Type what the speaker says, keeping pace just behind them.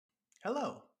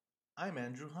Hello, I'm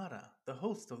Andrew Hara, the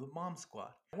host of the Bomb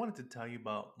Squad. I wanted to tell you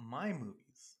about my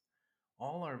movies.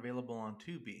 All are available on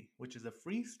Tubi, which is a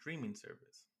free streaming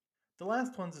service. The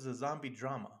last one is a zombie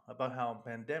drama about how a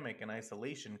pandemic and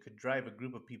isolation could drive a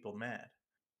group of people mad.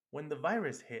 When the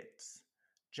virus hits,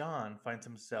 John finds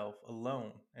himself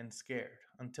alone and scared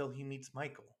until he meets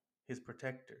Michael, his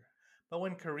protector. But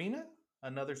when Karina,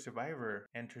 another survivor,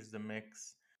 enters the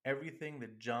mix, everything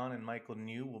that John and Michael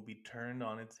knew will be turned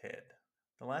on its head.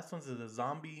 The last one's is a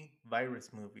zombie virus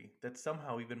movie that's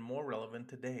somehow even more relevant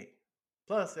today.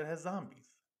 Plus, it has zombies.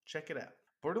 Check it out.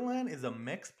 Borderland is a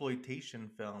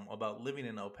mexploitation film about living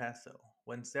in El Paso.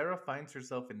 When Sarah finds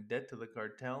herself in debt to the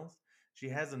cartels, she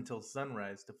has until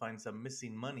sunrise to find some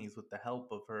missing monies with the help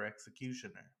of her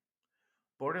executioner.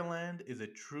 Borderland is a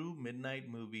true midnight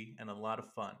movie and a lot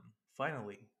of fun.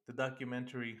 Finally, the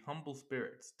documentary Humble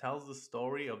Spirits tells the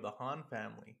story of the Hahn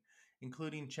family,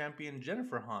 including champion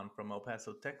Jennifer Hahn from El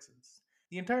Paso, Texas.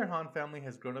 The entire Hahn family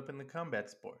has grown up in the combat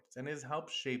sports and has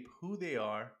helped shape who they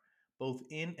are both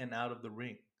in and out of the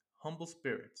ring. Humble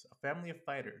Spirits, a family of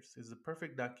fighters, is the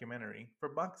perfect documentary for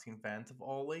boxing fans of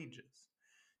all ages.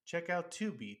 Check out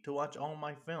Tubi to watch all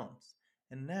my films.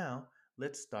 And now,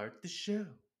 let's start the show.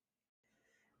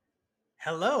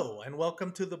 Hello, and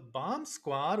welcome to the Bomb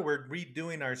Squad. We're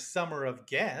redoing our summer of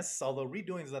guests, although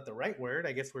redoing is not the right word.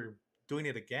 I guess we're doing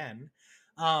it again,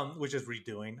 which is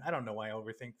redoing. I don't know why I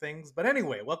overthink things. But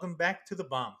anyway, welcome back to the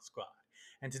Bomb Squad.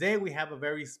 And today we have a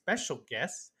very special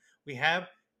guest. We have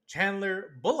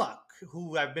Chandler Bullock,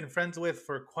 who I've been friends with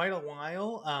for quite a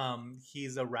while.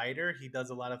 He's a writer, he does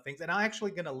a lot of things, and I'm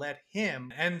actually going to let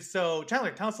him. And so,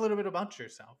 Chandler, tell us a little bit about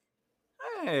yourself.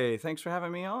 Hey, thanks for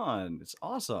having me on. It's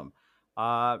awesome.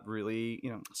 Really,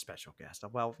 special guest.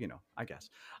 Well, I guess.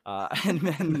 And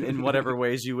then in whatever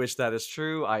ways you wish that is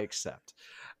true, I accept.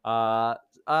 Well,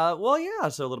 yeah.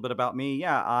 So a little bit about me.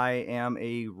 Yeah, I am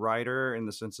a writer in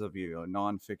the sense of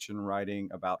nonfiction writing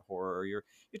about horror. Your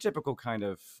typical kind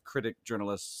of critic,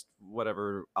 journalist,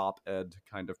 whatever op-ed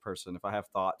kind of person. If I have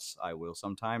thoughts, I will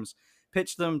sometimes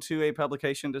pitch them to a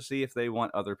publication to see if they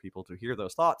want other people to hear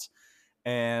those thoughts.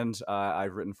 And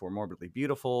I've written for Morbidly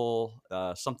Beautiful,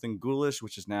 Something Ghoulish,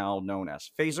 which is now known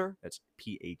as Phaser. That's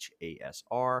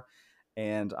Phasr.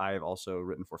 And I've also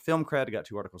written for Film Cred. I got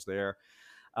 2 articles there.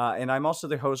 And I'm also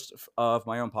the host of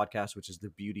my own podcast, which is the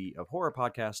Beauty of Horror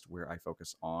podcast, where I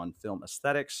focus on film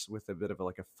aesthetics with a bit of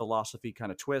a philosophy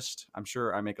kind of twist. I'm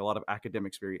sure I make a lot of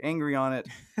academics very angry on it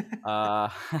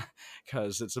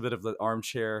because it's a bit of the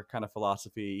armchair kind of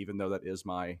philosophy, even though that is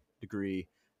my degree.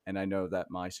 And I know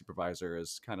that my supervisor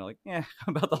is kind of like,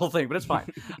 about the whole thing, but it's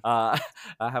fine. I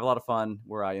have a lot of fun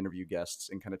where I interview guests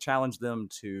and kind of challenge them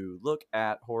to look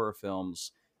at horror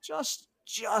films just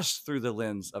through the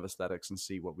lens of aesthetics and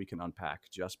see what we can unpack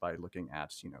just by looking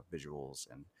at, visuals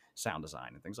and sound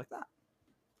design and things like that.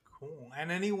 Cool.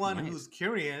 And anyone who's Nice.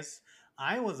 curious,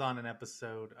 I was on an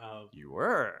episode of You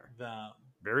were the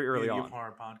very early Beauty of on.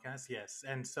 Horror podcast. Yes.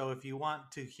 And so if you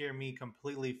want to hear me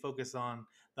completely focus on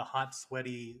the hot,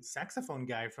 sweaty saxophone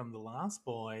guy from The Lost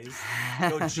Boys,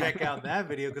 go check out that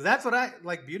video because that's what I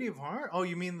like. Beauty of Horror. Oh,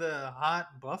 you mean the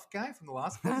hot, buff guy from The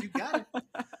Lost Boys? You got it.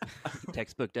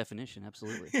 Textbook definition,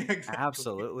 absolutely. Exactly.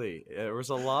 Absolutely. There was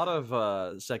a lot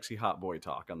of sexy hot boy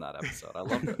talk on that episode. I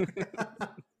loved it.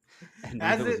 And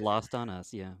none As of it was it, lost on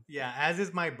us. Yeah. Yeah, as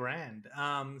is my brand.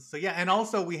 So yeah, and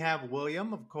also we have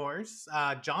William, of course.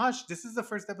 Josh, this is the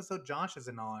first episode Josh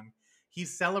isn't on.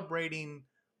 He's celebrating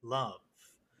love.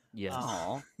 Yes.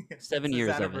 Aw. It's 7 his years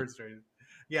of it. anniversary.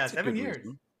 Yeah, That's a 7 good years.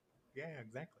 reason. Yeah,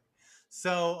 exactly.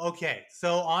 So okay,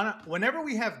 so on whenever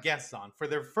we have guests on for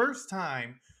their first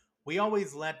time, we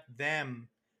always let them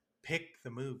pick the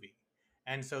movie.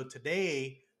 And so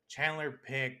today, Chandler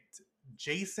picked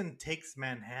Jason Takes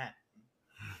Manhattan,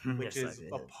 which Yes, I is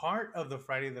a did. part of the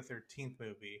Friday the 13th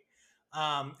movie.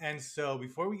 And so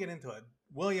before we get into it,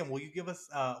 William, will you give us,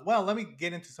 well, let me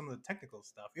get into some of the technical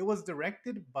stuff. It was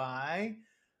directed by,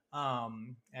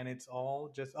 and it's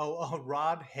all just,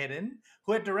 Rod Hedden,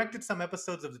 who had directed some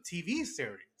episodes of the TV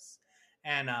series.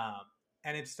 And,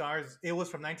 and it was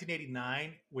from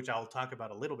 1989, which I'll talk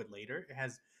about a little bit later. It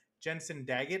has Jensen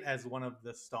Daggett as one of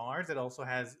the stars. It also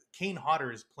has Kane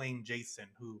Hodder is playing Jason,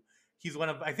 who he's one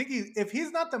of, I think if he's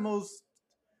not the most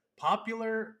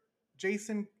popular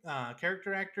Jason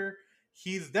character actor,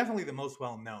 he's definitely the most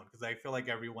well known because I feel like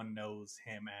everyone knows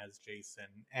him as Jason.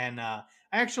 And I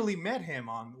actually met him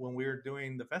on when we were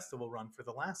doing the festival run for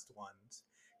the last ones.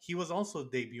 He was also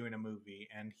debuting a movie,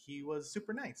 and he was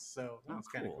super nice. So that Oh, was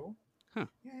kind of cool. cool. Huh.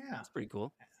 Yeah, That's pretty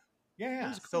cool. yeah.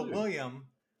 That is So cool. William,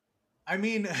 I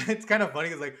mean, it's kind of funny.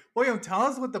 It's like, William, tell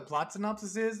us what the plot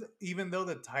synopsis is, even though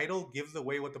the title gives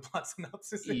away what the plot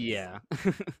synopsis is. Yeah.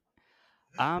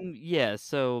 Yeah,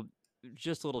 so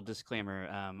just a little disclaimer.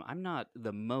 I'm not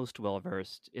the most well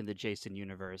versed in the Jason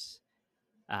universe.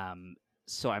 Um,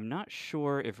 so I'm not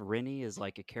sure if Rennie is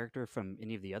like a character from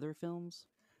any of the other films.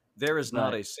 There is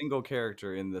not But a single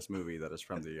character in this movie that is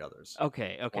from the others.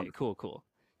 okay, Wonderful. cool.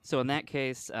 So in that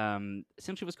case,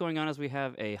 essentially what's going on is we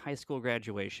have a high school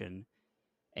graduation,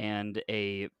 and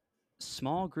a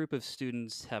small group of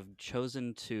students have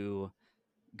chosen to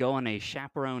go on a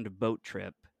chaperoned boat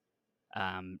trip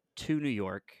to New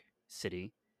York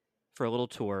City for a little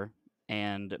tour.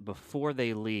 And before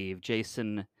they leave,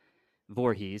 Jason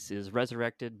Voorhees is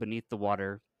resurrected beneath the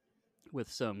water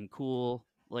with some cool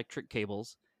electric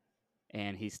cables,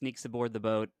 and he sneaks aboard the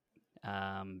boat,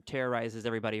 terrorizes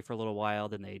everybody for a little while.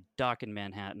 Then they dock in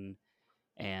Manhattan,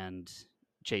 and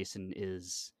Jason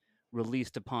is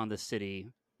released upon the city,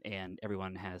 and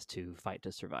everyone has to fight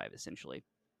to survive, essentially.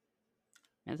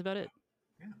 And that's about it.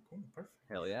 Yeah, cool, perfect.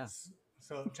 Hell yeah.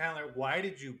 So, Chandler, why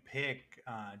did you pick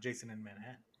Jason in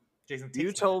Manhattan? Jason Takes You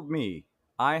Manhattan. told me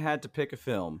I had to pick a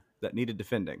film that needed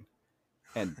defending.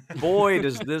 And boy,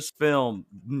 does this film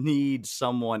need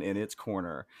someone in its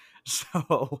corner.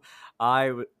 So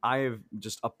I'm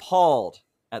just appalled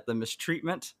at the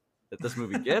mistreatment that this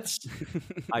movie gets.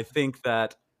 I think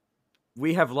that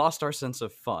we have lost our sense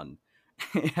of fun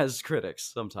as critics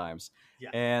sometimes. Yeah.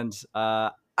 And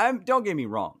don't get me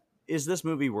wrong. Is this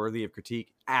movie worthy of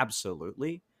critique?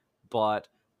 Absolutely. But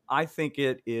I think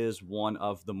it is one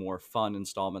of the more fun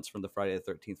installments from the Friday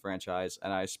the 13th franchise.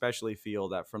 And I especially feel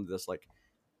that from this like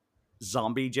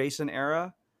zombie Jason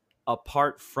era,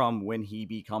 apart from when he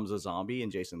becomes a zombie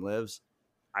and Jason Lives,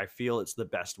 I feel it's the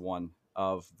best one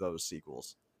of those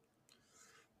sequels.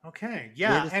 Okay, Where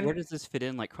yeah, does and where does this fit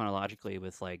in, like chronologically,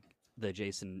 with like the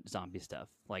Jason zombie stuff?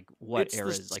 Like what It's the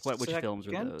eras? Like which films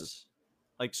were second. those?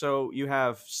 Like, so you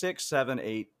have 6, 7,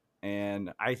 8,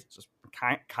 and I just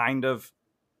kind of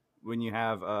when you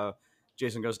have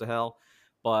Jason Goes to Hell,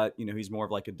 but you know he's more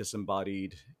of like a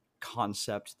disembodied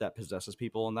concept that possesses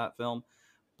people in that film.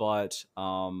 But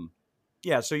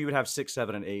yeah, so you would have 6,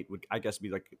 7, and 8 would I guess be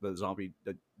like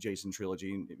the Jason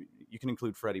trilogy. You can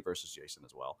include Freddy versus Jason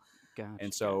as well. And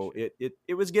Gotcha, so gotcha.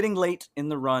 it was getting late in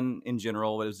the run in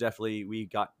general. But it was definitely we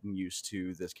got used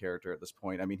to this character at this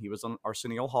point. I mean, he was on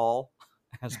Arsenio Hall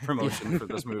as promotion for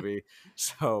this movie,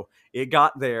 so it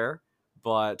got there.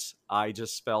 But I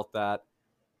just felt that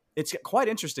it's quite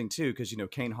interesting too, because you know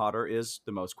Kane Hodder is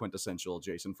the most quintessential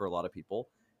Jason for a lot of people,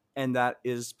 and that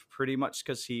is pretty much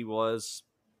because he was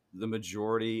the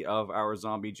majority of our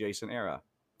zombie Jason era.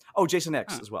 Oh, Jason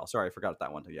X Huh. as well. Sorry, I forgot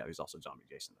that one. Yeah, he's also zombie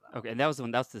Jason in that. Okay, and that was the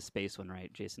one. That's the space one,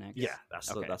 right? Jason X. Yeah,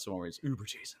 that's Okay. the one where he's Uber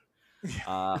Jason.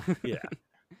 yeah. Yeah.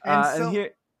 And And so, here,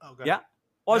 oh, go yeah. ahead.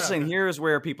 Well, I No, was no, saying go ahead. here is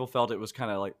where people felt it was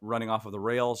kind of like running off of the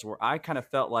rails, where I kind of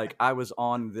felt like I was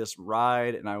on this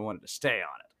ride and I wanted to stay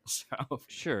on it. So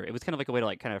Sure, it was kind of like a way to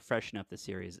like kind of freshen up the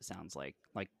series. It sounds like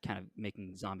kind of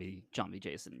making zombie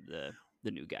Jason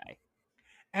the new guy.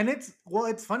 And it's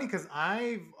funny because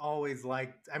I've always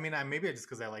liked. I mean, maybe just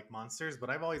because I like monsters, but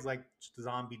I've always liked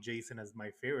zombie Jason as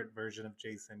my favorite version of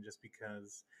Jason, just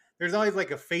because there's always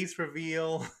like a face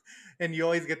reveal, and you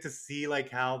always get to see like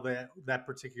how that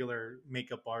particular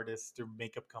makeup artist or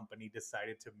makeup company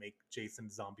decided to make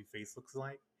Jason's zombie face looks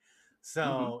like. Mhm.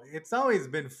 So it's always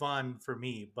been fun for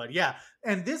me. But yeah,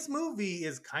 and this movie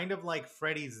is kind of like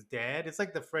Freddy's Dead. It's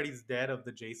like the Freddy's Dead of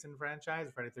the Jason franchise,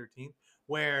 Friday 13th,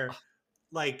 where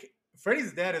like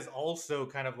Freddy's Dead is also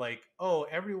kind of like, oh,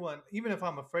 everyone, even if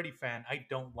I'm a Freddy fan, I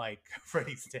don't like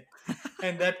Freddy's Dead.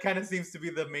 And that kind of seems to be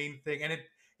the main thing. And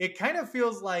it kind of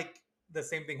feels like the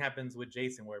same thing happens with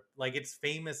Jason, where like it's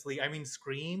famously, I mean,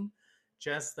 Scream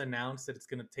just announced that it's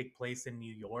going to take place in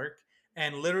New York,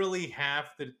 and literally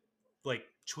half the like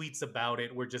tweets about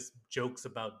it were just jokes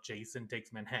about Jason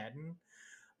Takes Manhattan.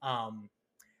 Um,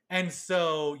 and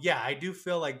so, yeah, I do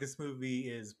feel like this movie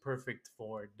is perfect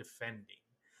for defending.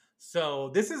 So,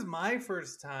 this is my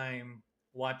first time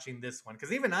watching this one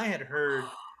because even I had heard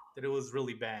that it was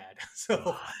really bad. So,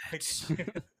 I,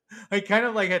 what? I kind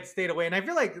of like had stayed away. And I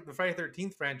feel like the Friday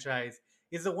 13th franchise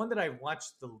is the one that I've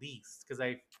watched the least because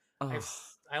Oh,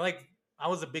 I like, I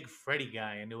was a big Freddy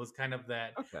guy, and it was kind of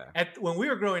that okay. when we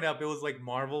were growing up, it was like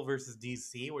Marvel versus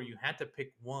DC where you had to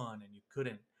pick one and you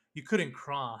couldn't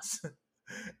cross.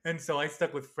 And so I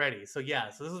stuck with Freddy. So yeah,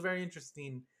 so this is very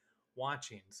interesting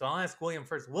watching. So I'll ask William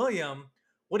first. William,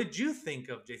 what did you think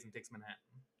of Jason Takes Manhattan?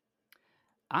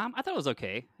 I thought it was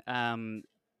okay.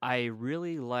 I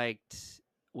really liked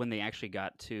when they actually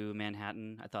got to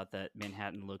Manhattan. I thought that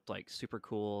Manhattan looked like super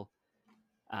cool.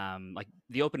 Like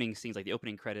the opening scenes, like the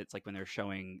opening credits, like when they're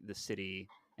showing the city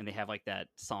and they have like that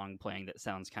song playing that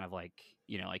sounds kind of like,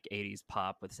 like 80s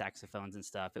pop with saxophones and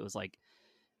stuff. It was like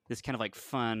this kind of like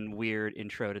fun, weird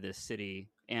intro to this city.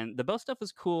 And the boat stuff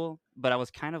was cool, but I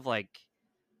was kind of like,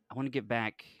 I want to get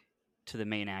back to the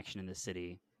main action in the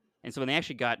city. And so when they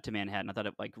actually got to Manhattan, I thought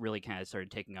it like really kind of started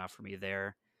taking off for me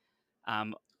there.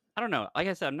 Um, I don't know. Like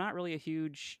I said, I'm not really a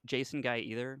huge Jason guy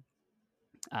either.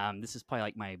 This is probably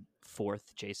like my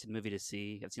fourth Jason movie to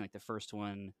see. I've seen like the first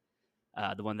one,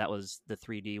 the one that was the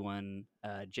 3D one,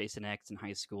 Jason X in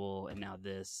high school, and now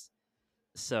this.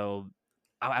 So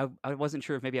I wasn't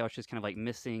sure if maybe I was just kind of like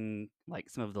missing like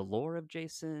some of the lore of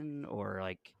Jason, or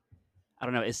like I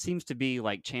don't know. It seems to be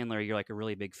like Chandler, you're like a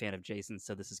really big fan of Jason,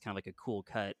 so this is kind of like a cool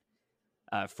cut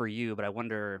for you. But I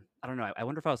wonder, I don't know. I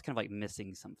wonder if I was kind of like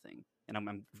missing something, and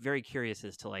I'm very curious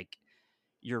as to like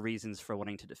your reasons for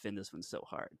wanting to defend this one so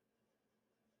hard.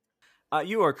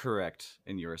 You are correct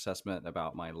in your assessment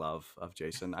about my love of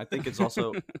Jason. I think it's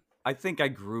also, I think I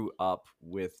grew up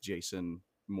with Jason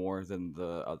more than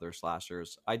the other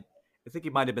slashers. I think he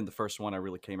might have been the first one I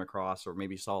really came across, or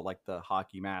maybe saw like the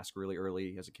hockey mask really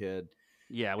early as a kid.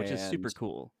 Yeah, which is super And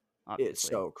cool, it's obviously.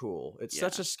 so cool. It's Yeah,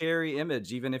 such a scary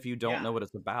image, even if you don't Yeah. know what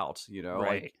it's about. Like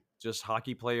right. just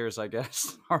hockey players, I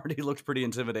guess, already looked pretty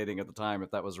intimidating at the time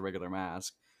if that was a regular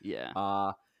mask. Yeah.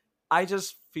 Uh, I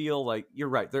just feel like you're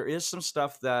right. There is some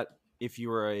stuff that if you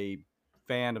are a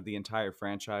fan of the entire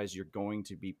franchise, you're going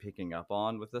to be picking up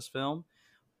on with this film.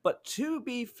 But to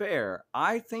be fair,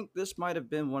 I think this might have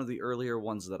been one of the earlier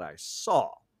ones that I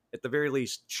saw, at the very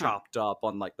least, Huh. chopped up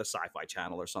on like the Sci-Fi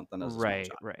Channel or something as a small Right,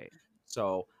 child. right.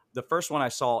 So the first one I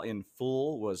saw in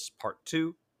full was part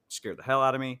two. Scared the hell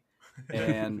out of me.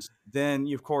 And then,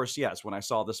 of course, yes, when I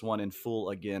saw this one in full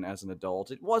again as an adult,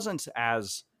 it wasn't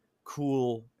as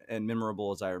cool and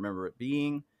memorable as I remember it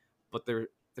being, but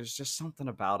there's just something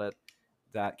about it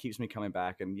that keeps me coming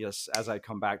back. And yes, as I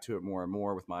come back to it more and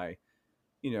more with my,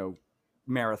 you know,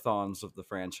 marathons of the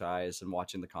franchise and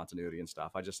watching the continuity and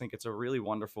stuff, I just think it's a really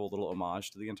wonderful little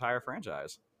homage to the entire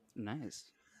franchise.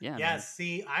 Nice. Yeah, Yeah, man.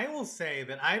 see, I will say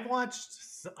that I've watched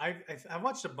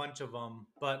a bunch of them,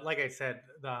 but like I said,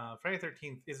 the Friday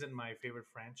 13th isn't my favorite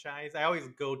franchise. I always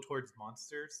go towards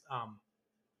monsters.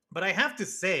 But I have to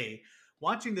say,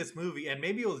 watching this movie, and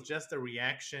maybe it was just a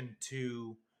reaction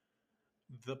to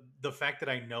the fact that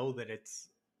I know that it's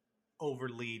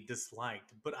overly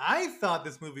disliked, but I thought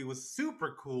this movie was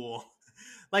super cool.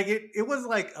 Like it was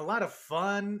like a lot of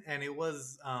fun, and it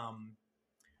was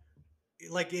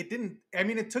like it didn't, I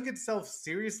mean, it took itself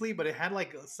seriously, but it had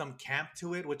like some camp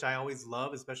to it, which I always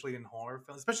love, especially in horror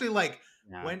films, especially like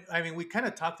Yeah. when, I mean, we kind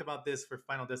of talked about this for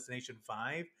Final Destination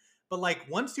 5, but like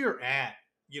once you're at,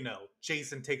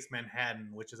 Jason Takes Manhattan,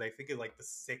 which is I think is like the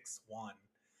sixth one,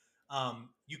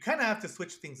 you kind of have to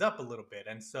switch things up a little bit,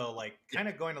 and so like kind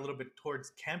of going a little bit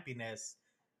towards campiness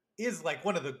is like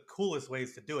one of the coolest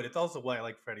ways to do it. It's also why I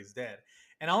like Freddy's Dead.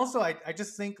 And also I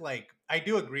just think like I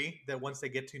do agree that once they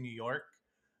get to New York,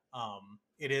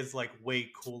 it is like way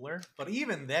cooler. But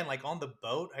even then, like on the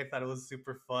boat, I thought it was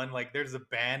super fun. Like there's a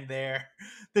band there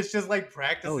that's just like Oh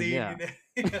practicing, yeah.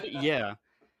 you know? Yeah.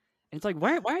 And it's like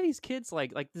why are these kids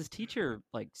like this teacher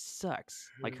like sucks,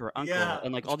 like her uncle, Yeah.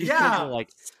 and like all these kids are Yeah. like,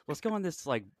 let's go on this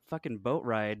like fucking boat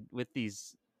ride with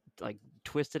these like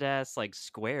twisted ass like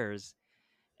squares.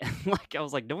 And like I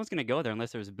was like, no one's gonna go there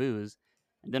unless there's booze.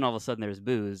 And then all of a sudden there's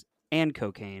booze and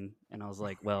cocaine. And I was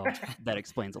like, well, that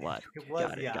explains a lot. It was,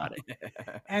 Got it, yeah. got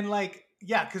it. And like,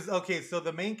 yeah, because okay, so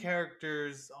the main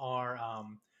characters are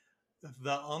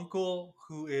the uncle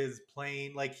who is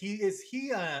playing, like,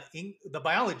 the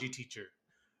biology teacher,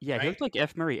 Yeah, he right? looked like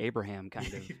F. Murray Abraham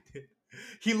kind of.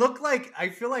 He looked like, I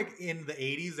feel like in the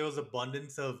 80s there was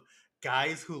abundance of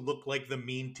guys who looked like the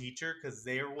mean teacher, because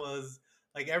there was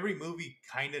like every movie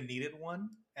kind of needed one,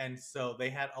 and so they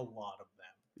had a lot of them.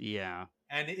 Yeah.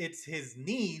 And it's his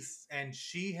niece, and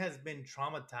she has been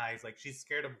traumatized, like she's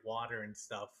scared of water and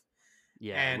stuff.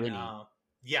 Yeah, And Winnie.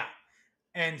 yeah,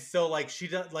 and so like she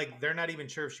does, like they're not even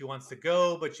sure if she wants to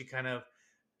go, but she kind of,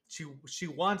 she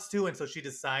wants to, and so she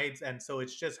decides, and so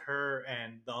it's just her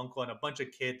and the uncle and a bunch of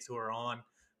kids who are on,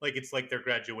 like it's like their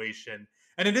graduation.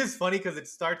 And it is funny because it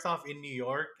starts off in New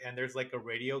York, and there's like a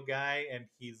radio guy, and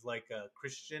he's like a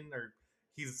Christian, or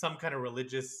he's some kind of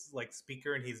religious like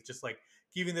speaker, and he's just like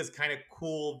giving this kind of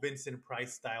cool Vincent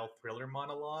Price style thriller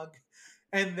monologue.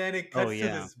 And then it Oh cuts to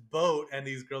yeah. this boat, and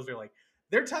these girls are like,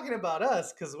 they're talking about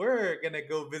us because we're gonna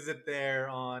go visit there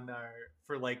on our,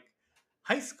 for like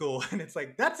high school. And it's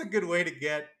like that's a good way to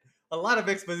get a lot of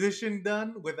exposition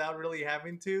done without really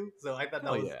having to. So I thought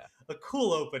that Hell was yeah. a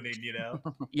cool opening, you know.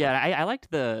 Yeah, I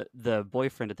liked the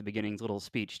boyfriend at the beginning's little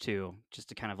speech too, just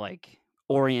to kind of like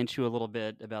orient you a little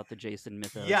bit about the Jason Yeah,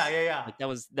 mythos. yeah, yeah. Like that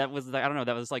was like, I don't know,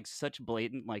 that was like such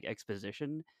blatant like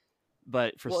exposition,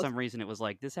 but for Well, some reason it was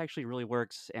like this actually really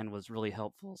works and was really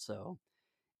helpful. So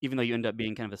even though you end up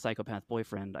being kind of a psychopath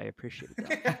boyfriend, I appreciated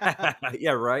that.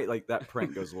 yeah, right. Like that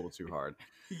prank goes a little too hard.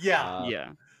 Yeah. Uh,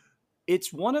 Yeah.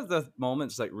 it's one of the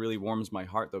moments that really warms my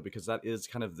heart, though, because that is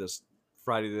kind of this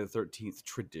Friday the 13th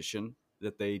tradition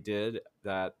that they did.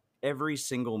 That every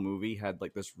single movie had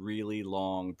like this really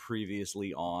long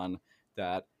previously on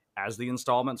that. As the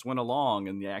installments went along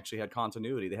and they actually had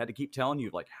continuity, they had to keep telling you,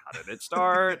 like, how did it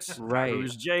start? Right.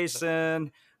 Who's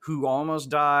Jason? Who almost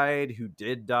died? Who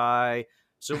did die?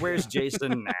 So where's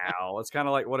Jason now? It's kind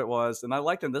of like what it was. And I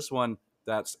liked in this one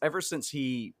that's ever since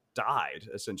he died,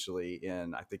 essentially,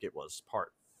 in I think it was part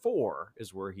 4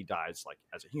 is where he dies like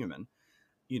as a human.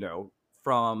 You know,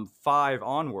 from 5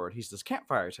 onward, he's this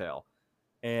campfire tale.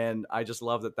 And I just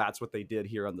love that that's what they did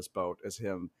here on this boat, is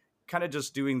him kind of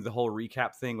just doing the whole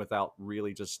recap thing without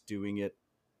really just doing it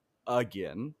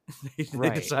again. They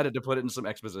Right. decided to put it in some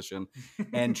exposition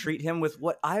and treat him with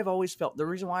what I've always felt. The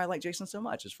reason why I like Jason so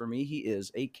much is, for me, he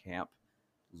is a camp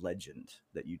legend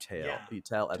that Yeah. you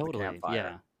tell at the Totally. campfire.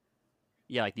 Yeah.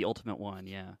 Yeah, like the ultimate one.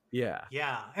 Yeah. Yeah.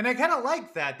 Yeah, and I kind of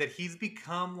like that he's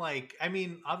become like, I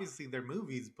mean, obviously they're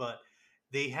movies, but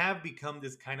they have become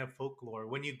this kind of folklore.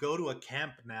 When you go to a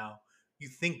camp now, you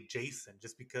think Jason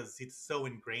just because it's so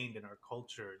ingrained in our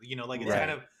culture. You know, like it's kind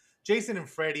Right. of Jason and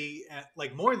Freddy,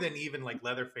 like more than even like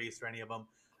Leatherface or any of them.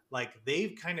 Like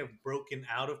they've kind of broken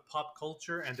out of pop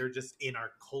culture and they're just in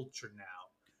our culture now.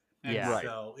 And Yeah. Right.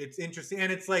 so it's interesting.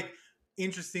 And it's like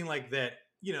interesting, like that,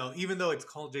 you know, even though it's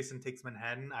called Jason Takes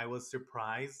Manhattan, I was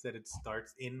surprised that it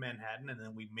starts in Manhattan and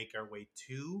then we make our way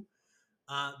to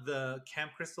the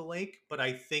Camp Crystal Lake. But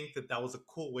I think that that was a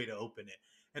cool way to open it.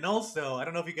 And also, I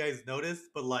don't know if you guys noticed,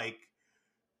 but like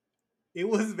it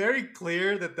was very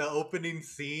clear that the opening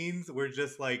scenes were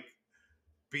just like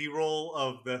B-roll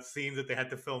of the scenes that they had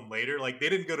to film later. Like they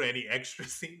didn't go to any extra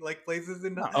scene like places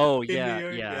No. Oh in New yeah,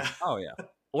 York. yeah. Yeah. Oh yeah.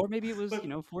 Or maybe it was,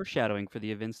 But foreshadowing for the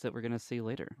events that we're gonna see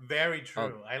later. very Oh,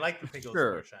 true. I like to think it was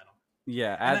sure. foreshadow.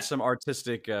 Yeah, And add some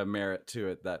artistic merit to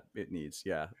it that it needs.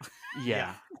 Yeah.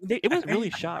 yeah. Yeah. It was And really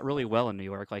shot really well in New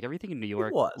York. Like everything in New It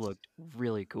York was. looked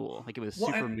really cool. Like it was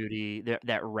well, super moody.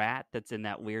 That rat that's in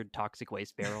that weird toxic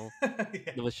waste barrel. yeah.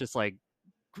 It was just like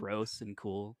gross and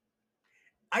cool.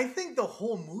 I think the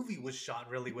whole movie was shot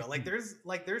really well.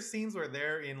 There's scenes where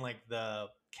they're in like the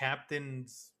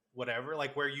captain's whatever,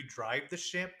 like where you drive the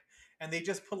ship, and they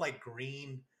just put like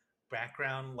green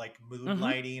background, like mood Hmm.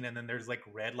 lighting, and then there's like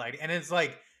red lighting, and it's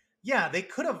like, yeah, they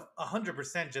could have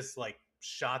 100% just like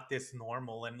shot this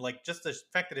normal, and like just the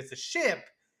fact that it's a ship,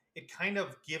 it kind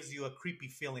of gives you a creepy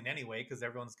feeling anyway, because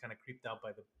everyone's kind of creeped out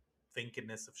by the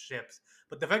thinkedness of ships.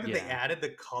 But the fact that they Yeah. added the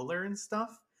color and stuff,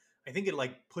 I think it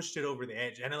like pushed it over the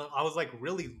edge, and I was like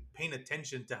really paying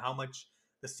attention to how much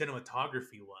the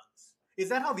cinematography was. Is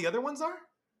that how the other ones are?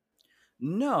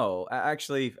 No,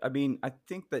 actually, I mean, I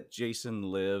think that Jason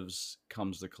Lives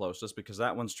comes the closest because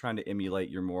that one's trying to emulate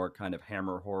your more kind of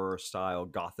Hammer horror style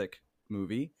gothic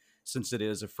movie, since it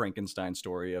is a Frankenstein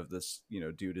story of this,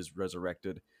 dude is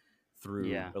resurrected through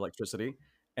Yeah. electricity.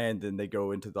 And then they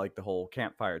go into like the whole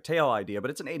campfire tale idea, but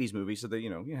it's an 80s movie. So that,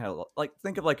 you have like,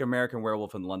 think of like American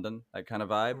Werewolf in London, that kind of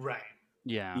vibe. Right.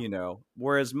 Yeah.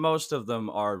 Whereas most of them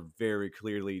are very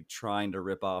clearly trying to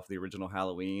rip off the original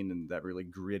Halloween and that really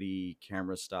gritty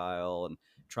camera style and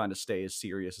trying to stay as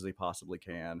serious as they possibly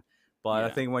can. But I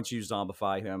Yeah. think once you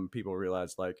zombify him, people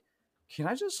realize, like, can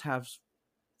I just have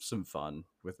some fun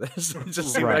with this?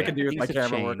 Just see what I Right. can do with my Things have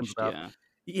camera work and changed. stuff. Yeah.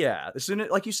 Yeah, as soon as,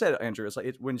 like you said, Andrew, it's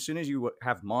like when as soon as you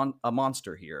have a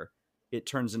monster here, it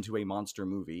turns into a monster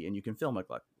movie, and you can film it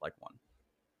like one.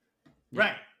 Yeah.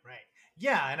 Right. Right.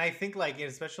 Yeah, and I think like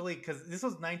especially because this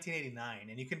was 1989,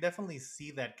 and you can definitely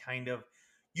see that kind of.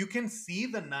 You can see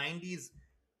the 90s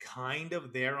kind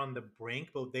of there on the brink,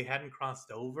 but they hadn't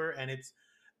crossed over, and it's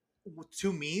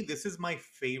to me this is my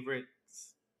favorite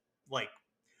like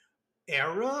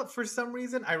era for some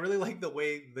reason. I really like the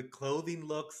way the clothing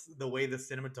looks, the way the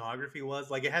cinematography was.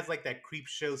 Like it has like that creep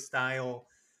show style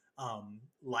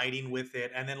lighting with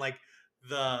it. And then like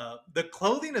the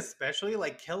clothing, especially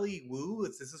like Kelly Wu,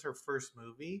 this is her first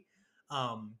movie.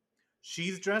 Um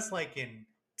she's dressed like in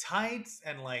tights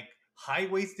and like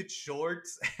high-waisted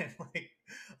shorts and like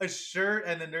a shirt,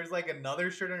 and then there's like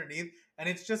another shirt underneath, and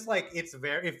it's just like it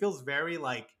feels very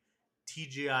like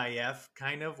TGIF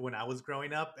kind of when I was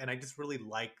growing up, and I just really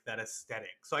like that aesthetic.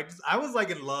 So I was like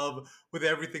in love with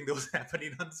everything that was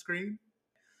happening on screen.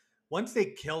 once they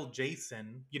kill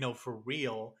Jason, for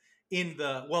real in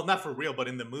the well, not for real, but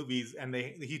in the movies, and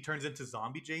he turns into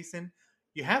zombie Jason,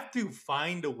 you have to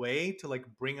find a way to like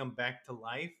bring him back to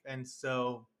life, and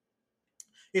so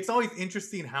it's always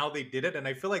interesting how they did it, and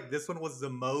I feel like this one was the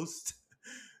most.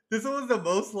 This one was the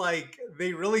most like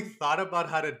they really thought about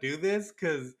how to do this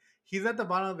because he's at the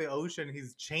bottom of the ocean,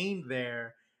 he's chained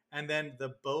there, and then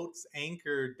the boat's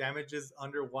anchor damages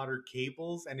underwater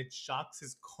cables and it shocks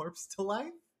his corpse to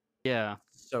life. Yeah.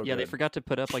 So Yeah, they good. forgot to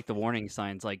put up like the warning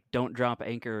signs, like don't drop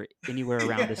anchor anywhere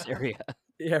around this Yeah. area.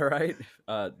 Yeah, right.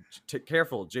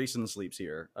 Careful, Jason sleeps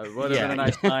here. Would have been Yeah, a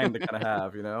nice line to kind of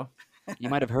have, you know. you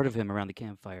might have heard of him around the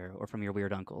campfire or from your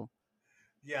weird uncle.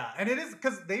 Yeah, and it is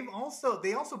because they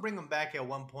also bring him back at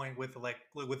one point with like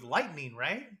with lightning,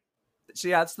 right? So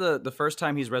yeah, it's the first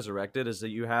time he's resurrected. Is that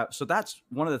you have? So that's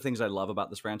one of the things I love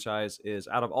about this franchise is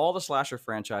out of all the slasher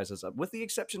franchises, with the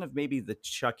exception of maybe the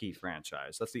Chucky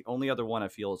franchise, that's the only other one I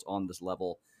feel is on this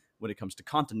level when it comes to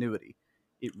continuity.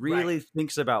 It Right. really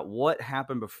thinks about what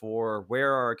happened before,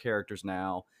 where are our characters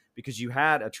now, because you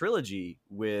had a trilogy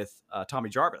with Tommy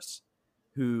Jarvis,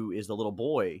 who is the little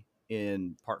boy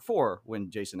in part 4 when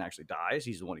Jason actually dies.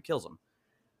 He's the one who kills him.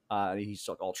 He's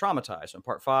all traumatized. In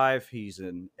part 5, he's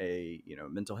in a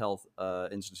mental health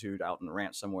institute out in the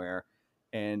ranch somewhere,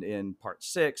 and in part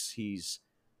 6, he's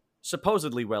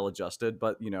supposedly well adjusted,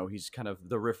 but he's kind of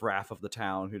the riffraff of the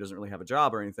town who doesn't really have a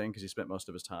job or anything because he spent most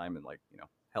of his time in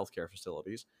healthcare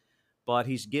facilities. But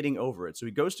he's getting over it, so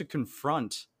he goes to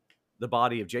confront the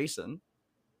body of Jason,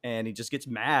 and he just gets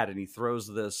mad and he throws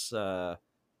this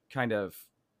kind of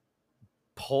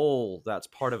pole that's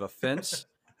part of a fence.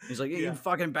 He's like, "You Yeah.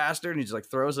 fucking bastard!" And he just like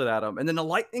throws it at him, and then a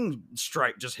lightning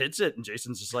strike just hits it, and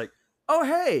Jason's just like, "Oh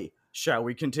hey, shall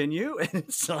we continue?" And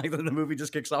it's like then the movie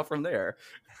just kicks off from there.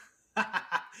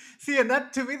 See, and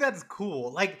that to me that's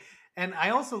cool. Like, and I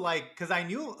also like because I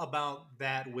knew about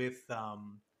that with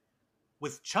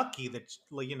Chucky that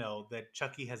that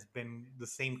Chucky has been the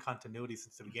same continuity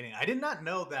since the beginning. I did not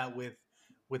know that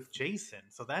with Jason.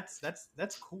 So that's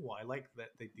cool. I like that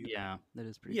they do that. Yeah, that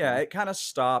is pretty Yeah, cool. it kind of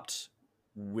stopped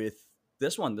with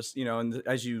this one. This and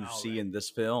as you All see right. in this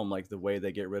film, like the way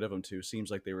they get rid of him too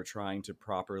seems like they were trying to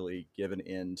properly give an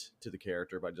end to the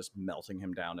character by just melting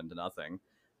him down into nothing.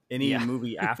 Any Yeah.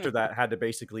 movie after that had to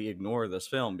basically ignore this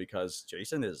film because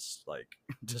Jason is like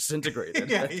disintegrated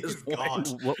Yeah, at this he's point.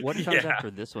 gone. What comes Yeah,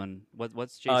 after this one?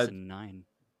 What's uh, Jason 9?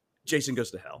 Jason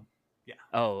Goes to Hell, Yeah.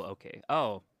 Oh, okay.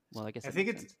 Oh, well, I guess I that think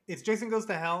makes it's sense. it's Jason Goes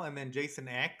to Hell and then Jason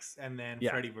X and then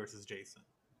yeah, Freddy versus Jason.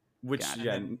 which Got And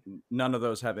it. then none of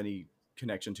those have any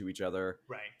connection to each other.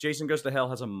 right. Jason Goes to Hell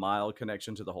has a mild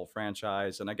connection to the whole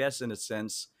franchise, and I guess in a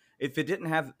sense, if it didn't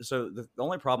have, so the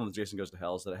only problem with Jason Goes to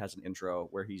Hell is that it has an intro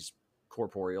where he's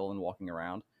corporeal and walking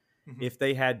around. Mhm. If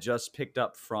they had just picked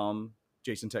up from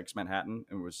Jason Takes Manhattan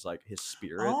and was like his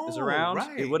spirit is Oh, around, it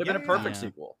right. would have been Yeah, a yeah. perfect Yeah.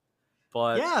 sequel.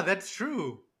 But Yeah, that's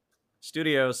true.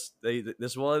 studios,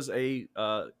 this was a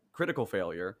critical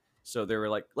failure, so they were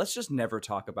like, let's just never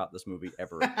talk about this movie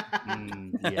ever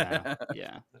Yeah. again.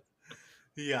 Yeah.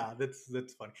 Yeah, that's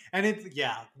funny, and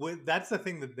that's the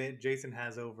thing that Jason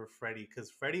has over Freddy because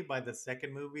Freddy by the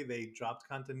second movie they dropped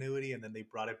continuity and then they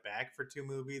brought it back for 2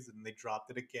 movies and they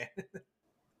dropped it again.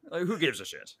 Like, who gives a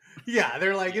shit? Yeah,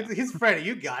 they're like, Yeah. he's Freddy,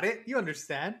 you got it, you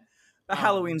understand. Um,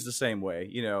 Halloween's the same way,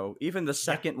 even the yeah,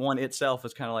 second one itself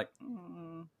is kind of like,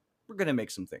 we're gonna make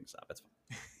some things up. It's fine.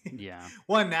 Yeah.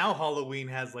 well, now Halloween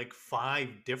has like 5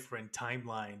 different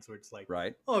timelines where it's like,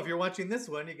 Right? oh, if you're watching this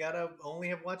one, you gotta only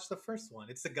have watched the first one.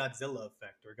 It's the Godzilla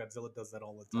effect, or Godzilla does that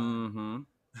all the time. Mm-hmm.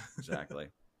 Exactly.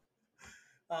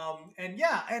 And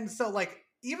yeah, and so like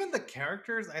even the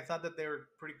characters, I thought that they were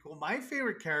pretty cool. My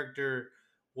favorite character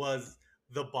was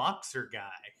the boxer guy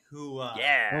who, Oh,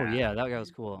 Yeah. yeah. That guy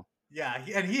was cool. yeah,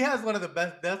 and he has one of the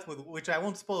best deaths with which I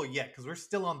won't spoil yet because we're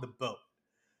still on the boat.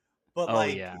 But Oh,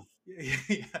 like, yeah.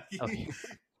 yeah, Oh, yeah.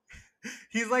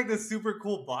 he's like this super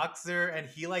cool boxer, and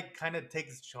he like kind of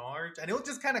takes charge, and it was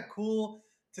just kind of cool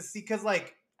to see because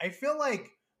like I feel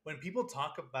like when people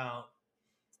talk about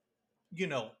you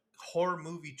know horror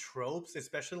movie tropes,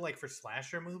 especially like for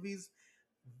slasher movies,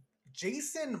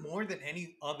 Jason more than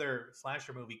any other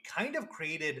slasher movie kind of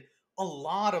created a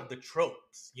lot of the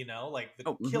tropes, like the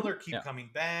Oh, killer keep yeah. coming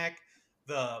back,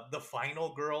 the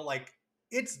final girl, like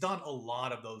it's done a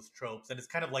lot of those tropes and it's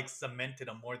kind of like cemented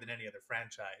them more than any other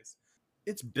franchise.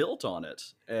 It's built on it,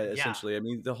 Yeah. essentially. I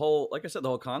mean, the whole, like I said, the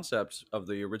whole concept of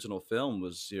the original film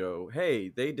was, hey,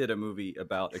 they did a movie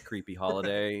about a creepy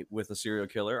holiday with a serial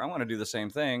killer. I want to do the same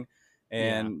thing.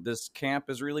 Yeah. And this camp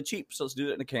is really cheap, so let's do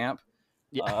it in a camp.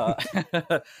 Yeah.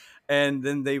 Uh, And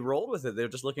then they rolled with it. They're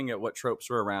just looking at what tropes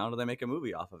were around and they make a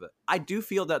movie off of it. I do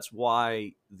feel that's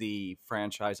why the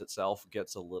franchise itself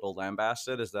gets a little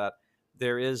lambasted, is that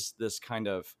there is this kind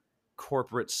of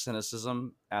corporate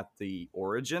cynicism at the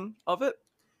origin of it.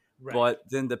 Right. But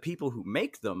then the people who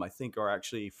make them, I think, are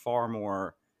actually far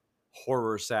more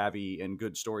horror savvy and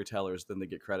good storytellers than they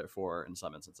get credit for in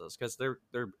some instances, because they're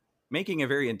making a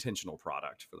very intentional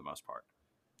product for the most part.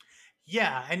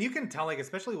 Yeah, and you can tell, like,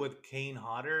 especially with Kane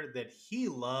Hodder, that he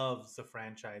loves the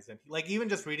franchise, and like even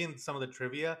just reading some of the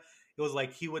trivia, it was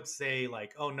like he would say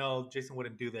like, "Oh no, Jason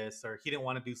wouldn't do this," or he didn't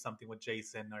want to do something with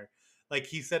Jason, or like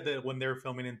he said that when they were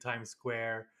filming in Times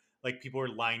Square, like people were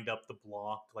lined up the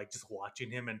block, like just watching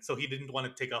him, and so he didn't want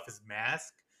to take off his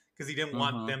mask because he didn't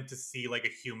want Mm-hmm. them to see like a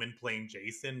human playing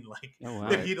Jason, like Oh that wow.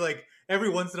 Right. he'd like every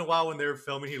once in a while when they were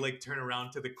filming, he'd like turn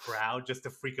around to the crowd just to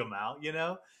freak them out,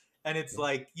 and it's Yeah.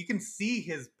 like you can see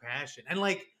his passion. And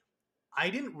like I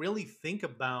didn't really think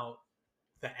about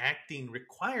the acting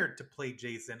required to play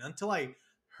Jason until I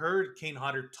heard Kane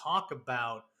Hodder talk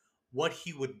about what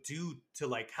he would do to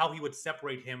like how he would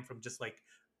separate him from just like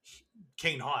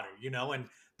Kane Hodder, and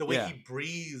the way Yeah. he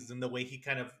breathes and the way he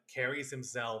kind of carries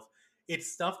himself.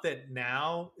 It's stuff that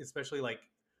now, especially like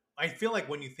I feel like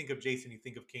when you think of Jason, you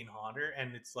think of Kane Hodder,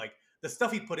 and it's like the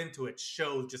stuff he put into it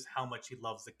shows just how much he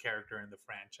loves the character and the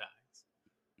franchise.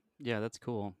 Yeah, that's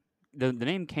cool. The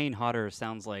name Kane Hodder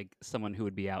sounds like someone who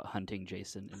would be out hunting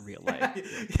Jason in real life.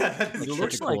 Yeah, Like, that is like He true. such a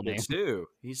looks cool like it name. too.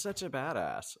 He's such a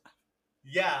badass.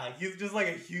 Yeah, he's just like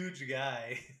a huge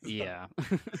guy. So, Yeah.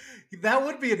 that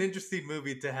would be an interesting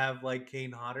movie to have like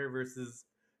Kane Hodder versus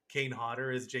Kane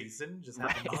Hodder as Jason. Just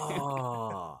have them Right. both.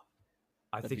 Oh,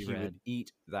 I That'd think be he would rad.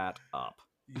 eat that up.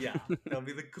 Yeah, that would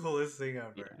be the coolest thing Yeah,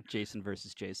 ever. Jason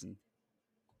versus Jason.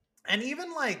 And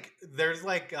even like there's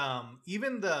like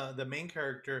even the main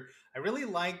character, I really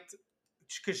liked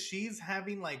because she's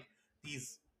having like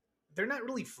these, they're not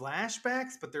really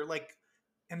flashbacks, but they're like,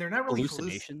 and they're not really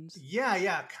Hallucinations?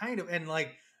 yeah, kind of, and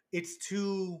like it's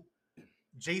to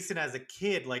Jason as a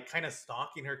kid, like kind of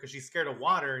stalking her because she's scared of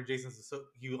water, and Jason's so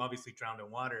he obviously drowned in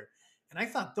water. And I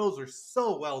thought those were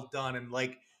so well done, and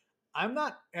like I'm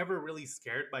not ever really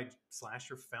scared by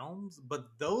slasher films, but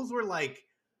those were like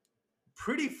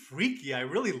pretty freaky. I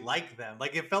really like them.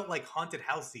 Like it felt like haunted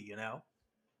housey.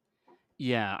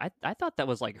 Yeah, I thought that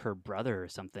was like her brother or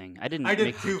something. I I didn't did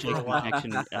make the too for a Jason while.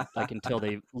 connection like until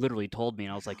they literally told me,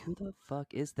 and I was like, "Who the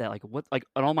fuck is that?" Like, what? Like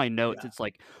on all my notes, Yeah. it's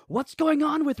like, "What's going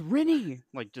on with Rennie?"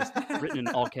 Like just written in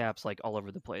all caps, like all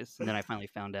over the place. And then I finally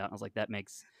found out. And I was like, "That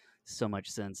makes so much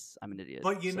sense." I'm an idiot.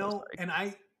 But So sorry. and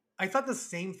I thought the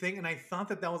same thing, and I thought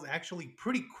that that was actually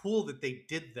pretty cool that they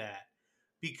did that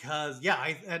because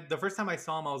yeah, the first time I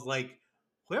saw him, I was like,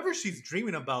 whoever she's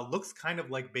dreaming about looks kind of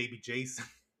like Baby Jason.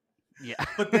 Yeah.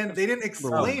 But then they didn't Number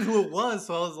one. explain who it was,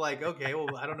 so I was like, okay,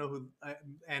 well, I don't know who.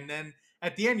 And then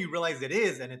at the end, you realize it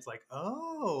is, and it's like,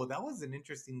 oh, that was an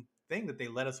interesting thing that they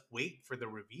let us wait for the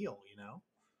reveal.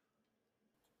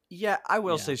 Yeah, I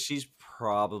will Yeah. say she's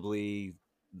probably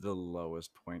the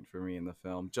lowest point for me in the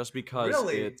film, just because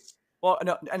Really? it's well,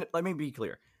 no, and let me be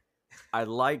clear. I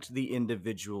liked the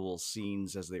individual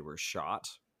scenes as they were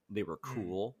shot. They were Mm,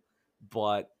 cool,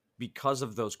 but because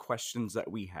of those questions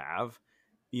that we have,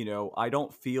 I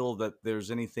don't feel that there's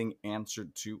anything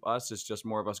answered to us. It's just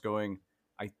more of us going,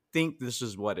 I think this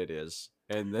is what it is.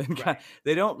 And then right.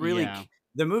 they don't really, Yeah.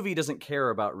 the movie doesn't care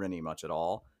about Rennie much at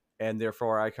all. And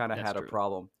therefore, I kind of That's had a true.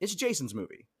 problem. It's Jason's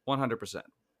movie, 100%.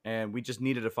 And we just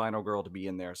needed a final girl to be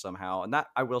in there somehow. And that,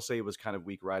 I will say, was kind of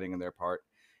weak writing on their part.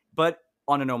 But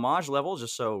on an homage level,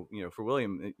 just so, for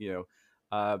William,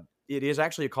 it is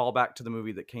actually a callback to the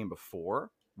movie that came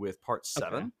before with part Okay.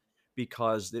 7,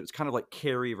 because it was kind of like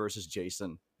Carrie versus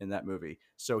Jason in that movie.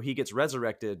 So he gets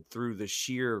resurrected through the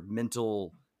sheer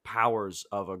mental powers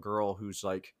of a girl who's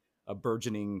like a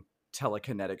burgeoning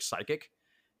telekinetic psychic.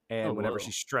 Oh And whenever whoa.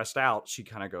 she's stressed out, she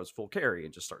kind of goes full Carrie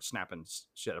and just starts snapping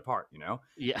shit apart.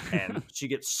 Yeah. And she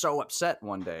gets so upset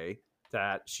one day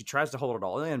that she tries to hold it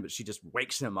all in, but she just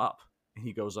wakes him up and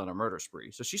he goes on a murder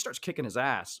spree. So she starts kicking his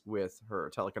ass with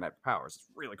her telekinetic powers. It's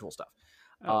really cool stuff.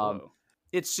 Oh Um, whoa.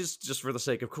 it's just for the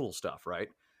sake of cool stuff, right?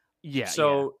 Yeah. Yeah.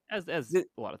 So As th-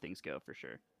 a lot of things go for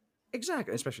sure.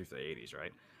 exactly, especially for the 80s,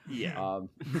 right? Yeah.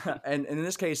 And in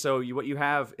this case, so what you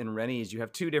have in Rennie is you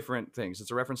have two different things.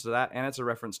 It's a reference to that, and it's a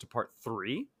reference to part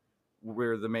 3,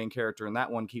 where the main character in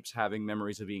that one keeps having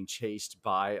memories of being chased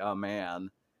by a man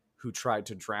who tried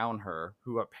to drown her,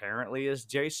 who apparently is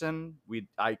Jason.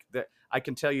 I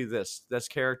can tell you this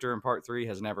character in part 3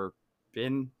 has never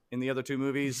been in the other two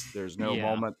movies. There's no Yeah.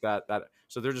 moment that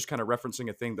so they're just kind of referencing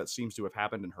a thing that seems to have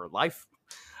happened in her life.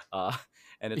 Uh,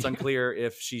 and it's unclear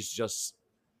if she's just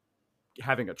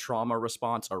having a trauma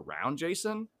response around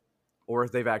Jason or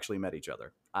if they've actually met each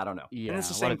other. I don't know. And it's Yeah, the a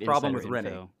lot same of problem insider with Rennie.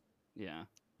 info. Yeah.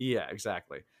 Yeah,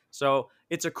 exactly. So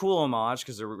it's a cool homage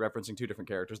because they're referencing two different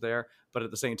characters there. But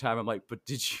at the same time, I'm like, but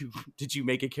did you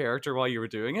make a character while you were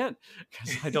doing it?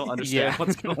 Because I don't understand Yeah.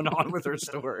 what's going on with her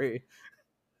story.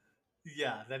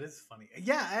 Yeah, that is funny.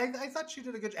 Yeah, I thought she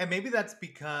did a good. And maybe that's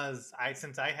because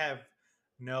since I have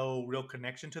no real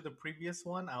connection to the previous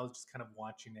one, I was just kind of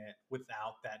watching it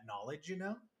without that knowledge, you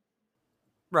know.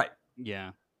 Right.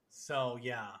 Yeah. So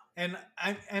yeah, and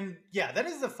yeah, that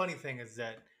is the funny thing is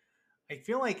that I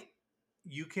feel like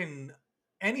you can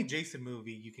any Jason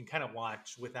movie you can kind of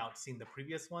watch without seeing the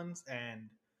previous ones and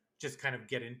just kind of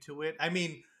get into it. I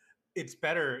mean, it's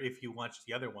better if you watch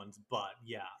the other ones, but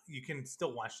yeah, you can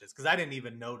still watch this because I didn't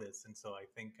even notice, and so I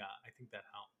think that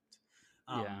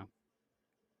helped. Yeah.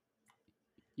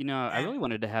 I And really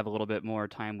wanted to have a little bit more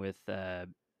time with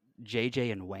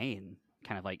JJ and Wayne,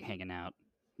 kind of like hanging out,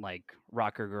 like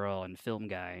rocker girl and film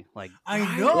guy. Like I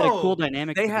Right. they had a cool know,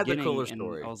 dynamic at They the had the cooler beginning, and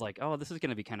I story. was like, oh, this is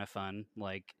gonna be kind of fun.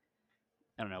 Like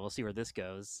I don't know, we'll see where this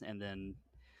goes, and then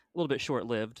a little bit short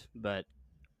lived, but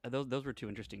those were two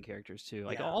interesting characters too.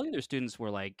 Like yeah, all the other students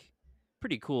were like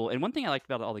pretty cool, and one thing I liked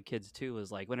about all the kids too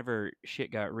was like whenever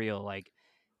shit got real, like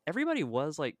everybody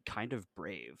was like kind of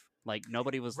brave. Like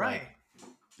nobody was like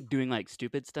right. doing like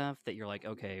stupid stuff that you're like,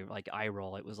 okay, like eye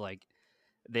roll. It was like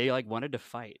they like wanted to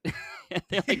fight.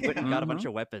 They like went and got a bunch Mm-hmm.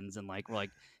 of weapons and like were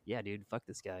like, yeah, dude, fuck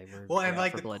this guy. Well, We're and out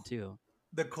like for blood too.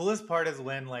 the coolest part is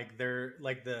when like they're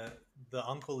like the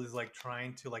uncle is like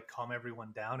trying to like calm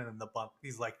everyone down, and then the buck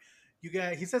he's like, you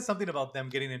guys, he says something about them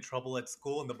getting in trouble at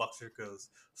school, and the boxer goes,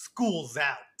 "School's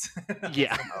out."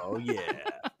 Yeah, Oh yeah.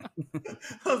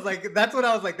 I was like, that's what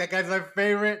I was like. That guy's my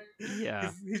favorite.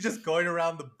 yeah, He's just going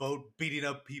around the boat beating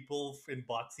up people in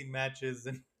boxing matches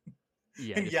and,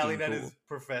 yeah. and Just being yelling at cool. his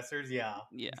professors. Yeah,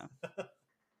 Yeah,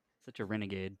 such a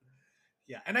renegade.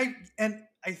 yeah. And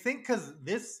I think because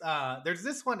this there's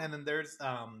this one, and then there's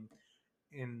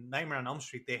in Nightmare on Elm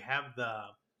Street they have the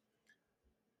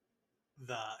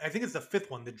I think it's the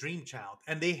fifth one, the Dream Child,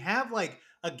 and they have like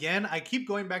again. I keep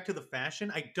going back to the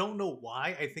fashion. I don't know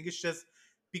why. I think it's just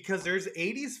because there's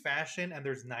 80s fashion and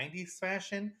there's 90s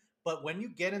fashion, but when you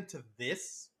get into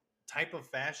this type of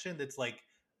fashion, that's like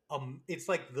it's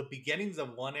like the beginnings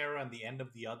of one era and the end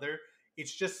of the other.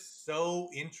 It's just so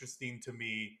interesting to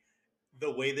me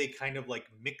the way they kind of like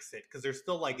mix it because they're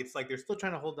still like it's like they're still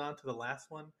trying to hold on to the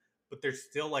last one, but they're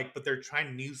still like but they're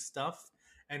trying new stuff,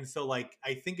 and so like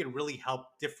I think it really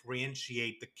helped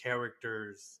differentiate the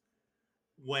characters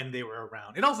when they were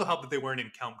around. It also helped that they weren't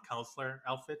in Count Counselor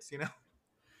outfits, you know.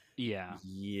 Yeah,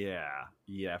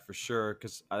 Yeah, for sure.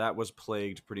 Because that was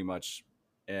plagued pretty much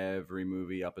every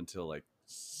movie up until like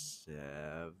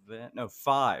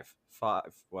five.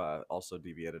 Five also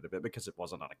deviated a bit because it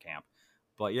wasn't on a camp.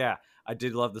 But yeah, I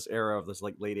did love this era of this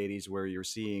like late '80s where you're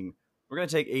seeing we're gonna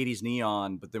take '80s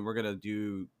neon, but then we're gonna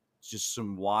do just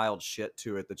some wild shit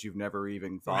to it that you've never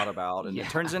even thought about, and it yeah,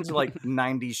 turns into like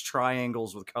 '90s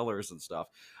triangles with colors and stuff.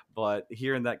 But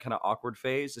here in that kind of awkward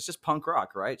phase, it's just punk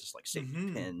rock, right? Just like safety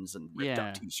Mm-hmm. pins and ripped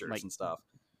up yeah. T-shirts Like and stuff.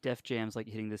 Def Jam's like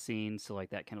hitting the scene, so like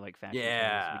that kind of like fashion trend was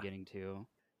Yeah. beginning to.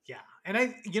 Yeah, and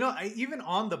I even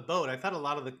on the boat, I thought a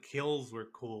lot of the kills were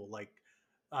cool. Like,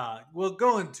 we'll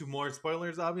go into more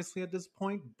spoilers, obviously, at this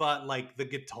point, but like the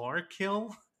guitar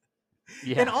kill,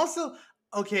 and Yeah, also,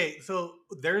 okay, so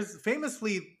there's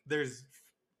Friday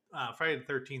the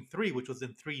 13th 3, which was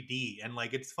in 3D, and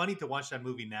like it's funny to watch that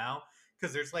movie now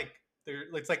because it's like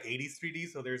 80s 3D,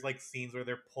 so there's like scenes where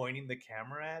they're pointing the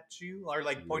camera at you or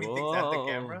like pointing things at the Whoa.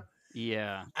 camera.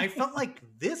 yeah, I felt like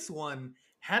this one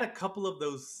had a couple of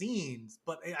those scenes,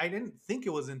 but I didn't think it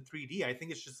was in 3D. I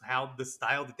think it's just how the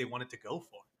style that they wanted to go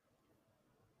for.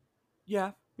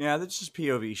 Yeah, that's just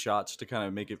POV shots to kind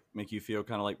of make you feel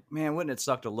kind of like, man, wouldn't it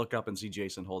suck to look up and see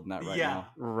Jason holding that right Yeah. now?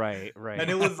 right, And right.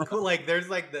 it was cool. Like there's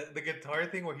like the guitar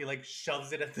thing where he like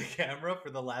shoves it at the camera for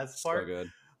the last So part.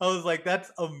 good. I was like,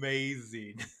 that's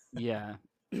amazing. Yeah,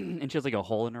 and she has like a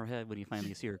hole in her head when you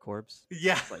finally see her corpse.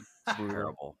 Yeah. It's like brutal.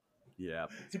 Terrible. Yeah.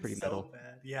 It's pretty It's metal. so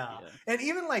bad. Yeah. Yeah, And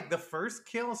even like the first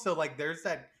kill, so like there's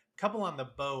that couple on the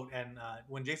boat, and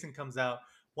when Jason comes out,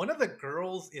 one of the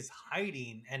girls is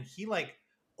hiding, and he like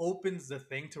opens the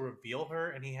thing to reveal her,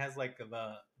 and he has like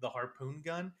the harpoon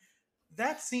gun.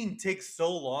 That scene takes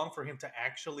so long for him to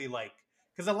actually like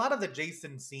because a lot of the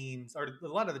Jason scenes or a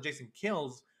lot of the Jason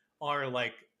kills are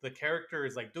like the character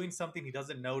is like doing something he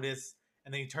doesn't notice,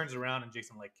 and then he turns around and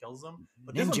Jason like kills him.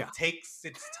 But this one Ninja. takes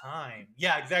its time.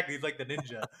 Yeah, exactly. He's like the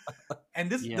ninja. And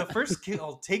this yeah, the first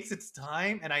kill takes its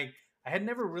time, and I had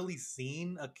never really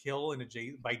seen a kill in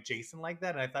by Jason like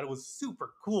that, and I thought it was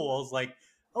super cool. I was like,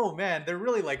 oh man, they're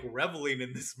really like reveling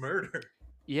in this murder.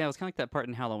 Yeah, it was kind of like that part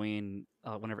in Halloween.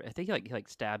 Whenever I think he like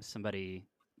stabs somebody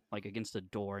like against a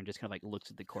door and just kind of like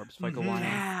looks at the corpse for like a while. It was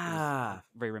Yeah,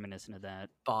 very reminiscent of that.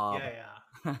 Bob.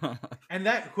 Yeah, yeah. And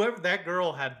that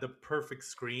girl had the perfect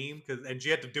scream and she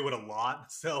had to do it a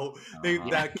lot. So Yeah.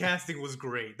 that casting was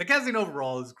great. The casting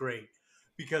overall is great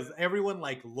because everyone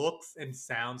like looks and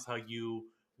sounds how you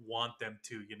want them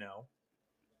to.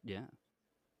 Yeah.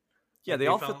 Yeah, Like they they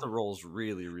all fit found the roles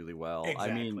really, really well. I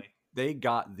mean, exactly. they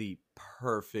got the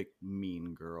perfect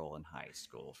mean girl in high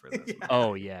school for this Yeah.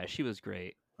 Oh yeah, she was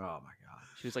great. Oh my god.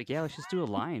 She was like, "Yeah, let's just do a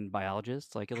line,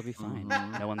 biologist. Like it'll be fine.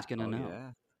 Mhm. No one's gonna Oh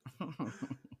know." yeah.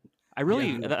 I Yeah.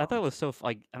 really, I thought it was so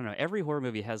like I don't know. Every horror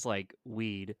movie has like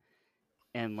weed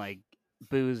and like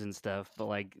booze and stuff, but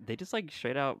like they just like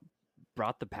straight out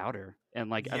brought the powder. And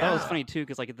like I thought it was Yeah. funny too,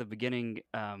 because like at the beginning,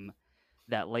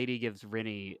 that lady gives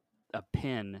Rennie a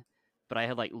pin, but I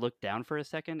had like looked down for a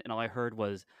second, and all I heard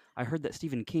was, "I heard that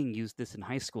Stephen King used this in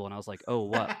high school," and I was like, "Oh,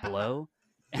 what blow?"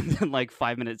 And then like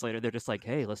 5 minutes later, they're just like,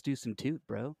 "Hey, let's do some toot,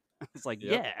 bro." It's like,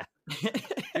 Yep. yeah,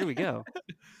 here we go.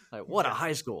 Like, what a Yes.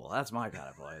 high school. That's my kind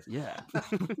of place. Yeah.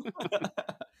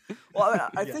 Well,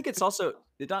 I Yeah. think it's also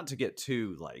not to get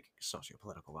too like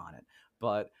sociopolitical on it,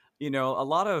 but a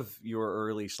lot of your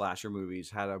early slasher movies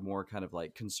had a more kind of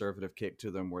like conservative kick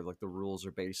to them, where like the rules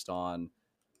are based on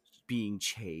being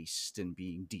chaste and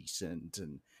being decent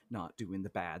and not doing the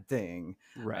bad thing,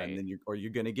 and Right. then you're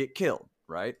gonna get killed,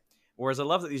 right? Whereas I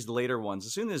love that these later ones,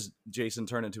 as soon as Jason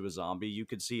turned into a zombie, you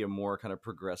could see a more kind of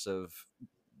progressive,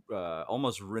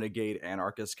 almost renegade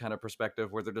anarchist kind of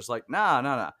perspective, where they're just like,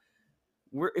 nah.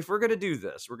 If we're gonna do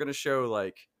this, we're gonna show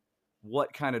like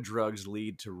what kind of drugs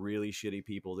lead to really shitty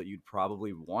people that you'd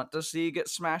probably want to see get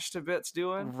smashed to bits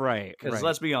doing. Right. Because Right.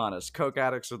 let's be honest, coke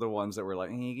addicts are the ones that were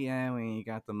like, yeah, well, you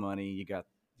got the money, you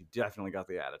definitely got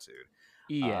the attitude.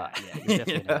 Yeah. Yeah. He's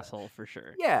definitely an Yeah. asshole for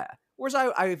sure. Yeah. Whereas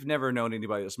I've never known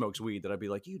anybody that smokes weed that I'd be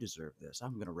like, you deserve this.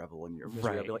 I'm gonna revel in your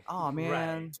misery. I'd be Right. like, oh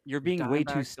man, Right. You're being dime way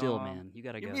too bag still, dong. man. You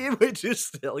gotta You're go. being way too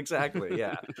still. Exactly.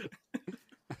 Yeah.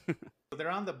 So they're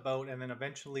on the boat, and then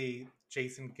eventually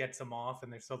Jason gets them off,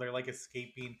 and they're like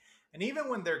escaping. And even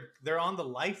when they're on the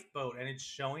lifeboat, and it's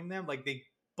showing them like they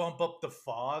bump up the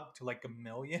fog to like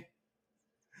 1,000,000,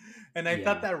 and I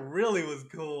thought Yeah. that really was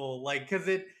cool, like because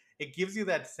it gives you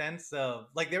that sense of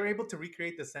like they were able to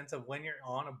recreate the sense of when you're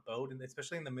on a boat, and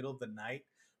especially in the middle of the night,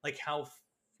 like how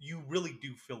you really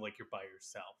do feel like you're by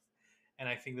yourself. And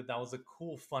I think that was a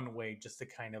cool, fun way just to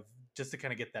kind of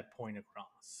get that point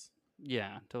across.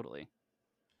 Yeah. Totally.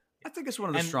 I think it's one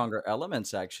of the And stronger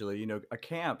elements, actually. A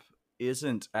camp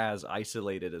isn't as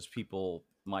isolated as people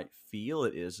might feel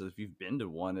it is. If you've been to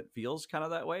one, it feels kind of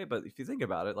that way. But if you think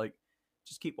about it, like,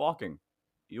 just keep walking.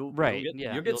 You'll Right. get Yeah.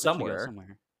 you'll You'll get eventually go somewhere.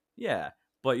 somewhere. Yeah,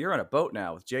 but you're on a boat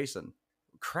now with Jason.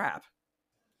 Crap,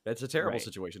 that's a terrible Right.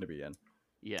 situation to be in.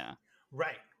 Yeah.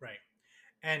 right, right.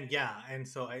 And yeah, and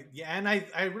so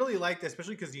I really liked it,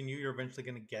 especially because you knew you're eventually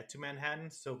going to get to Manhattan.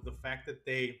 So the fact that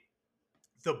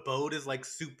the boat is like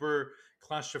super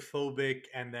claustrophobic,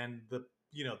 and then the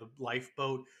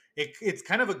lifeboat, it's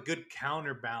kind of a good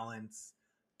counterbalance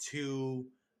to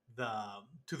the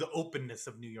to the openness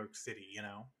of New York City.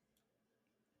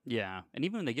 Yeah. And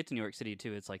even when they get to New York City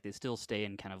too, it's like they still stay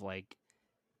in kind of like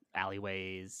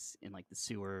alleyways in like the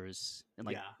sewers, and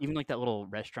like Yeah, even like that little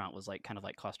restaurant was like kind of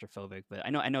like claustrophobic. But I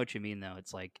know what you mean though.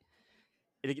 It's like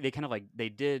they kind of like they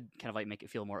did kind of like make it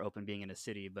feel more open being in a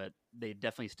city, but they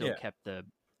definitely still Yeah, kept the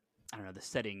I don't know the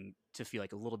setting to feel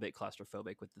like a little bit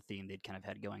claustrophobic with the theme they'd kind of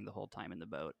had going the whole time in the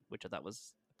boat, which I thought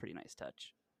was a pretty nice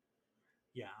touch.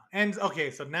 yeah. And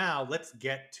okay, so now let's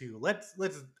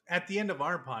at the end of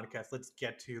our podcast, let's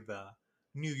get to the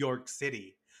New York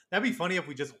City. That'd be funny if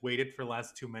we just waited for the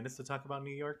last 2 minutes to talk about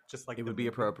New York, just like it the would be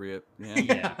movie. appropriate. Yeah.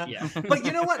 Yeah. Yeah. Yeah. But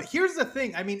you know what? Here's the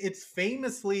thing. I mean, it's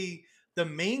famously the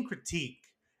main critique,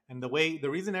 and the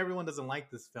reason everyone doesn't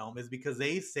like this film is because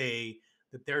they say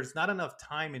that there's not enough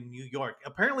time in New York.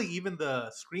 Apparently, even the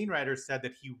screenwriter said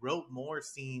that he wrote more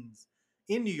scenes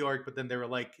in New York, but then they were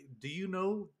like, "Do you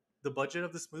know the budget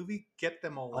of this movie? Get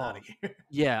them all out Oh, of here."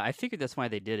 yeah. I figured that's why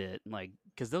they did it, like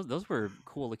because those were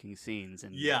cool looking scenes,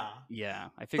 and Yeah. yeah,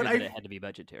 I But figured that it had to be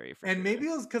budgetary for and sure. maybe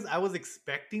it was because I was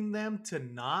expecting them to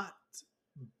not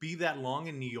be that long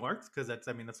in New York, because that's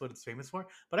what it's famous for.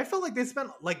 But I felt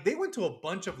like they went to a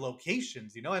bunch of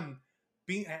locations, and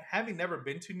having never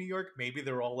been to New York, maybe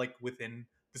they're all like within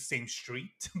the same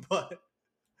street. But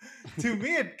to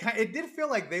me, it did feel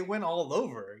like they went all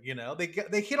over.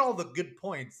 They hit all the good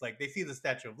points. Like they see the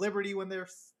Statue of Liberty when they're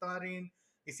starting.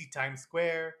 They see Times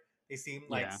Square. They seem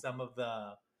like Yeah. some of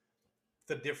the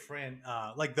different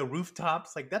like the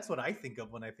rooftops. Like that's what I think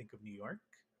of when I think of New York.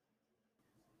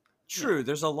 Yeah. True,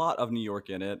 there's a lot of New York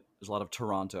in it. There's a lot of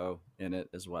Toronto in it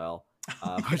as well,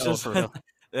 which Oh, is for real.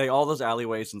 like, all those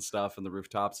alleyways and stuff, and the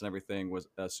rooftops and everything was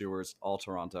sewers, all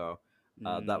Toronto.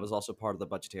 That Mm, was also part of the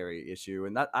budgetary issue,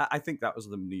 and I think that was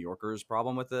the New Yorkers'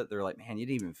 problem with it. They're like, man, you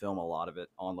didn't even film a lot of it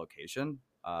on location,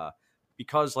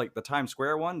 because like the Times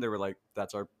Square one, they were like,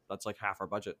 that's like half our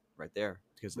budget right there,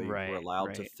 because they were right.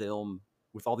 allowed to Right. film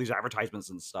with all these advertisements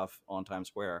and stuff on Times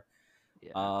Square.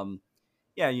 Yeah. Um,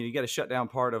 yeah, you got to shut down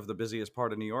part of the busiest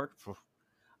part of New York.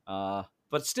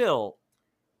 But still,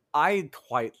 I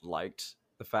quite liked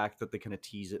the fact that they kind of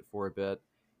tease it for a bit.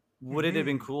 Would it have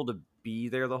been Hmm. cool to be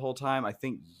there the whole time? I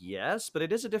think yes, but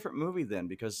it is a different movie then,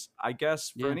 because I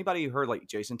guess for Yeah. anybody who heard like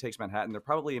Jason Takes Manhattan, they're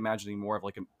probably imagining more of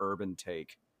like an urban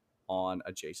take on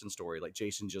a Jason story. Like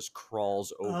Jason just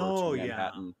crawls over to Oh yeah.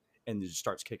 Manhattan and just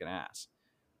starts kicking ass,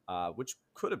 which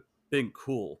could have been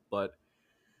cool, but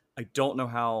I don't know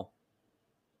how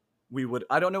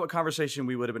I don't know what conversation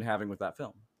we would have been having with that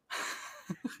film.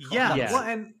 Yeah. Well, Honestly.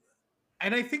 Yeah.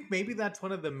 and I think maybe that's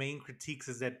one of the main critiques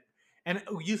is that, and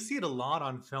you see it a lot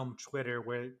on film Twitter,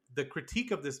 where the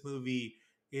critique of this movie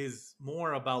is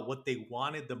more about what they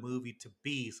wanted the movie to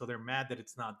be, so they're mad that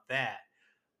it's not that.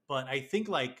 But I think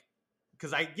like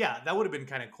because yeah, that would have been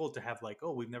kind of cool to have like,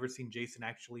 oh, we've never seen Jason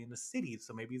actually in the city,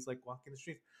 so maybe he's like walking the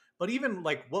streets. But even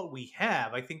like what we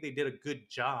have, I think they did a good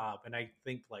job, and I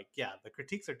think like yeah, the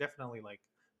critiques are definitely like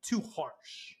too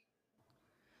harsh.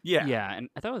 Yeah. Yeah, and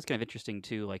I thought it was kind of interesting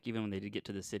too. Like even when they did get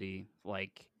to the city,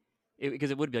 like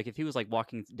because it would be like if he was like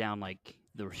walking down like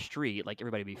the street, like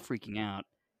everybody would be freaking out,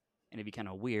 and it'd be kind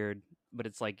of weird. But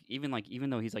it's like even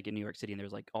though he's like in New York City and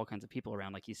there's like all kinds of people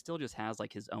around, like he still just has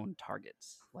like his own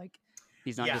targets. Like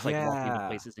he's not Yeah, just like walking into Yeah.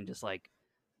 places and just like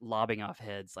lobbing off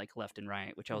heads like left and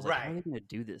right. Which I was like, how are right. they going to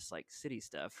do this like city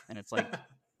stuff? And it's like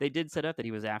they did set up that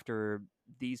he was after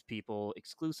these people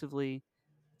exclusively.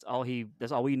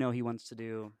 That's all we know he wants to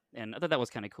do. And I thought that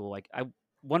was kind of cool. Like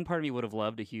one part of me would have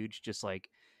loved a huge just like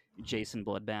Jason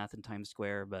bloodbath in Times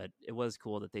Square, but it was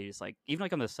cool that they just like even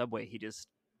like on the subway he just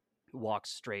walks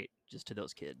straight just to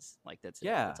those kids. Like that's it.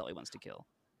 Yeah. That's all he wants to kill.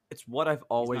 It's what I've He's not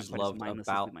always quite as loved mindless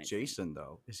as we about might think. Jason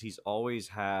though, is he's always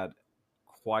had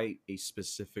quite a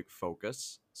specific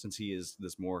focus, since he is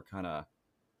this more kind of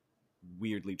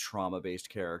weirdly trauma-based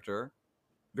character.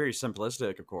 Very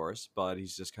simplistic, of course, but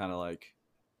he's just kind of like,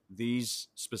 these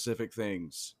specific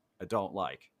things I don't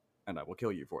like, and I will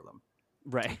kill you for them.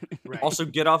 Right. Right. Also,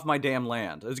 get off my damn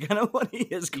land is kind of what he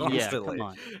is Yeah, come constantly.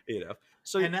 on.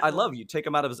 So And that, I love you. Take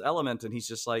him out of his element, and he's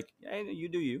just like, hey, you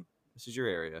do you. This is your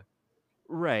area.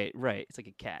 Right, right. It's like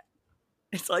a cat.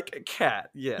 It's like a cat,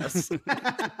 yes.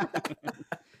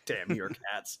 Damn New York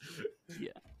cats. Yeah.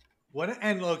 what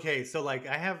and okay, so like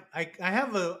I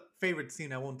have a favorite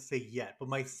scene I won't say yet, but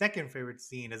my second favorite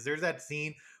scene is there's that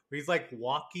scene where he's like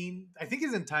walking. I think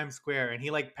he's in Times Square and he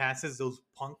like passes those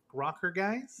punk rocker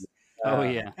guys. Oh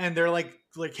yeah. And they're like,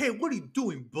 hey, what are you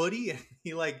doing, buddy? And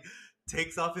he like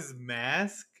takes off his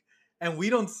mask, and we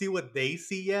don't see what they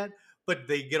see yet, but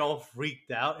they get all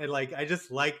freaked out. And like I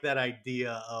just like that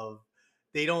idea of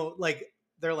they don't like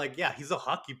they're like, yeah, he's a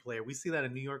hockey player. We see that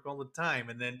in New York all the time.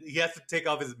 And then he has to take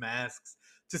off his masks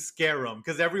to scare him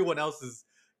because everyone else is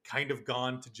kind of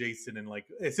gone to Jason, and like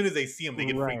as soon as they see him, they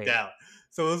get freaked Right. out.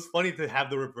 So it was funny to have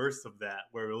the reverse of that,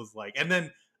 where it was like, and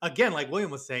then again, like William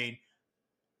was saying,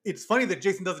 it's funny that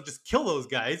Jason doesn't just kill those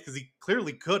guys because he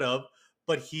clearly could have,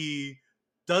 but he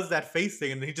does that face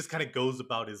thing and then he just kind of goes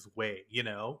about his way, you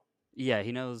know? Yeah,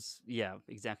 he knows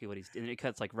exactly what he's and it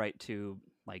cuts like right to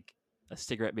like a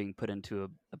cigarette being put into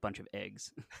a bunch of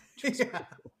eggs. Which was Yeah.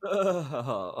 pretty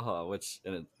cool. Which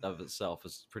in and of itself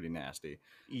is pretty nasty.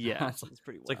 Yeah, it's, it's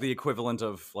pretty it's like wild. the equivalent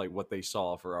of like what they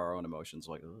saw for our own emotions.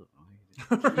 Like,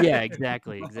 Yeah, Right.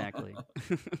 exactly, exactly.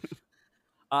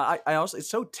 I also, it's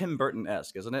so Tim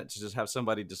Burton-esque, isn't it? To just have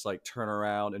somebody just like turn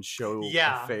around and show a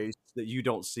Yeah. face that you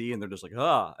don't see, and they're just like,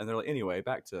 and they're like, anyway,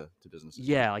 back to business. as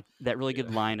Yeah, usual. like that really good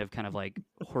Yeah. line of kind of like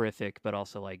horrific but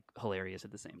also like hilarious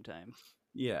at the same time.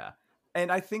 Yeah.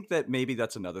 And I think that maybe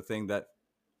that's another thing, that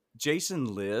Jason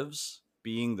Lives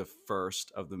being the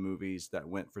first of the movies that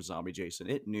went for Zombie Jason,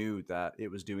 it knew that it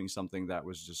was doing something that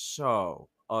was just so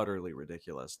utterly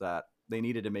ridiculous that they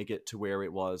needed to make it to where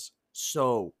it was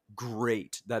so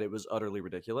great that it was utterly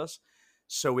ridiculous.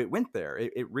 So it went there.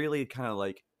 It really kind of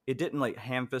like, it didn't like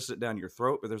ham fist it down your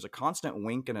throat, but there's a constant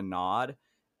wink and a nod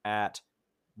at,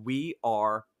 we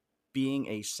are being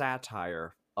a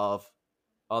satire of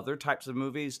other types of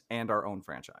movies and our own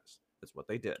franchise. Is what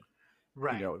they did.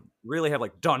 Right. really have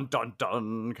like dun dun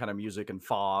dun kind of music and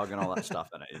fog and all that stuff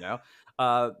in it.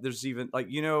 There's even like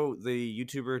the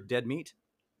YouTuber Dead Meat.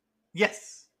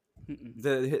 Yes.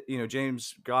 Mm-mm.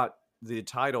 James got the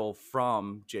title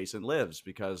from Jason Lives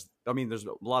because I mean there's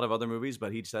a lot of other movies,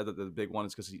 but he said that the big one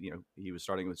is because he was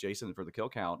starting with Jason for the kill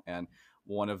count, and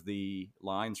one of the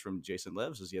lines from Jason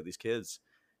Lives is you have these kids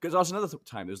because also another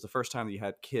time it was the first time that you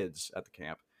had kids at the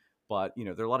camp, but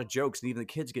there are a lot of jokes and even the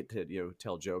kids get to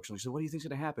tell jokes, and he said, "What do you think's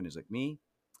going to happen?" He's like, "Me,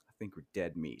 I think we're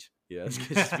dead meat." Yeah, it's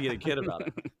just being a kid about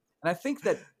it. And I think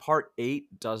that part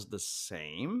 8 does the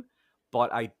same,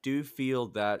 but I do feel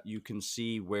that you can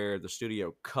see where the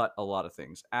studio cut a lot of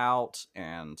things out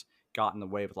and got in the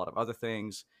way of a lot of other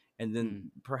things. And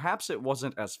then Mm. perhaps it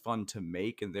wasn't as fun to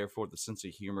make, and therefore the sense of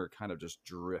humor kind of just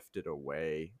drifted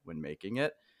away when making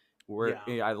it. Where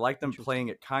Yeah. I like them playing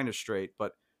Interesting. it kind of straight,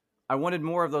 but I wanted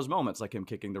more of those moments, like him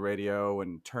kicking the radio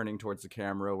and turning towards the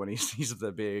camera when he sees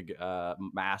the big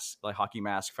mask, like hockey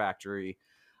mask factory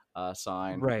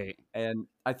sign. Right. And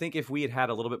I think if we had had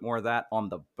a little bit more of that on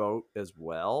the boat as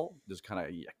well, just kind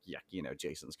of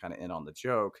Jason's kind of in on the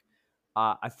joke.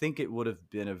 I think it would have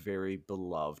been a very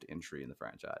beloved entry in the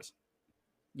franchise.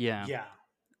 Yeah, Yeah.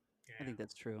 I Yeah. think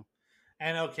that's true.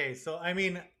 And okay, so I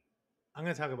mean, I'm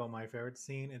going to talk about my favorite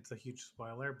scene. It's a huge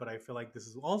spoiler, but I feel like this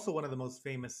is also one of the most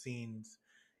famous scenes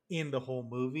in the whole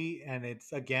movie. And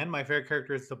it's again, my favorite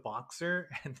character is the boxer,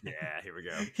 and then Yeah, here we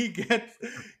go. he gets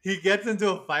he gets into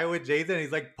a fight with Jason. And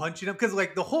he's like punching him because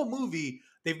like the whole movie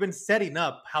they've been setting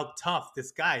up how tough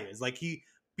this guy is. Like he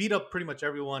beat up pretty much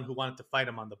everyone who wanted to fight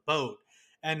him on the boat,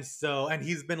 and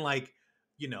he's been like,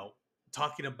 you know,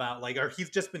 talking about like, or he's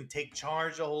just been take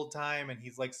charge the whole time, and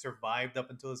he's like survived up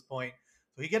until this point.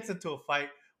 So he gets into a fight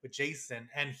with Jason,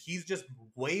 and he's just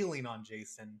wailing on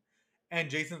Jason, and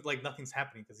Jason's like nothing's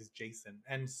happening because he's Jason,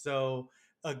 and so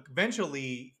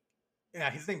eventually, yeah,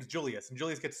 his name's Julius, and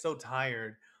Julius gets so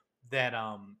tired that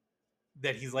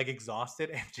that he's like exhausted,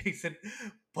 and Jason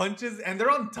punches, and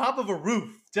they're on top of a roof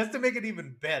just to make it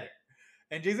even better,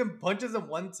 and Jason punches him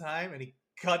one time, and he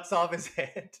cuts off his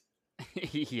head,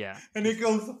 Yeah. and it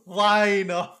goes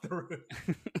flying off the roof.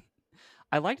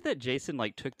 I liked that Jason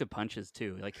like took the punches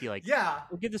too. Like he like, Yeah.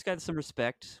 we'll give this guy some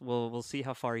respect. We'll see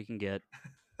how far he can get.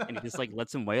 And he just like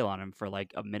lets him wail on him for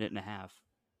like a minute and a half.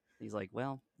 He's like,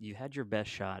 "Well, you had your best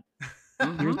shot.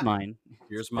 Here's Mhm. mine. It's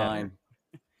Here's better." mine.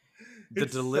 The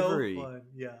It's so delivery, fun.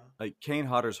 Yeah. like Kane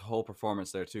Hodder's whole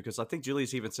performance there too, because I think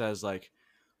Julius even says like,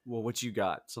 "Well, what you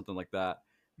got?" Something like that.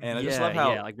 And I just Yeah, love yeah,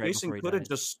 how like right Jason before he could have dies.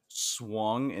 just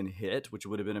swung and hit, which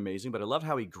would have been amazing. But I love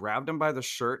how he grabbed him by the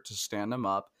shirt to stand him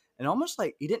up, and almost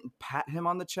like he didn't pat him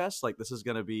on the chest, like this is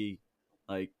gonna be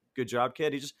like good job,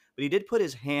 kid. But he did put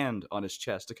his hand on his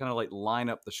chest to kind of like line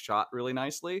up the shot really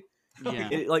nicely. Oh, Yeah.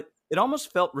 It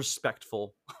almost felt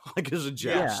respectful, like as a Yeah.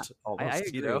 jest, I almost.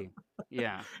 agree.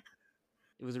 Yeah.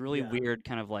 It was a really Yeah. weird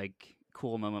kind of like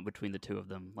cool moment between the two of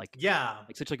them. Yeah.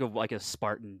 Like such like a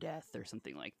Spartan death or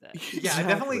something like that. Yeah, I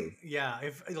definitely. Yeah,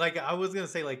 if like I was gonna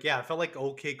say, like, yeah, I felt like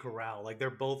OK Corral. Like they're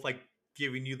both like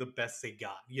giving you the best they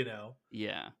got, you know.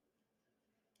 Yeah.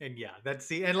 And yeah, that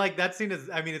scene, and like that scene is,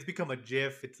 I mean, it's become a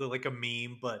GIF. It's like a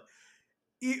meme, but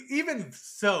even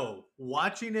so,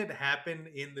 watching it happen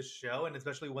in the show, and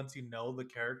especially once you know the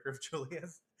character of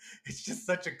Julius, it's just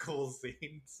such a cool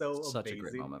scene. So Such a amazing.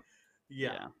 great moment.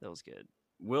 Yeah. That was good.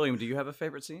 William, do you have a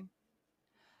favorite scene?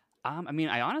 I mean,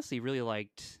 I honestly really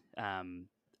liked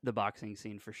the boxing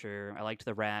scene for sure. I liked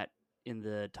the rat in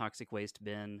the toxic waste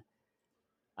bin.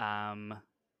 Um,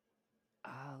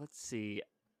 let's see.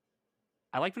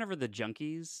 I like whenever the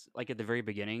junkies, like at the very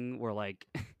beginning, were like,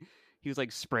 he was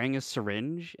like spraying a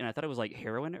syringe, and I thought it was like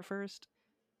heroin at first,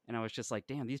 and I was just like,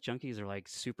 damn, these junkies are like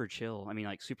super chill. I mean,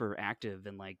 like super active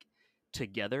and like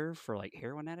together for like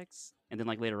heroin addicts. And then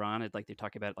like later on, it like they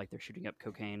talk about like they're shooting up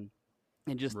cocaine,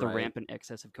 and just the Right. rampant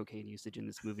excess of cocaine usage in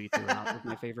this movie throughout was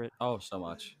my favorite. Oh, so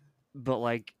much. But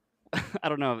like, I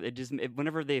don't know,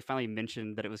 whenever they finally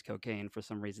mentioned that it was cocaine, for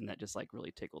some reason that just like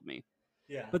really tickled me.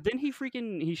 Yeah. But then he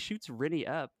shoots Rennie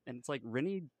up, and it's like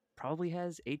Rennie probably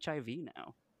has HIV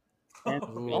now, and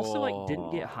also like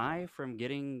didn't get high from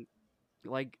getting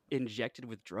like injected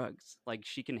with drugs. Like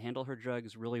she can handle her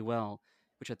drugs really well,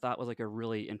 which I thought was like a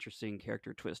really interesting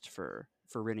character twist for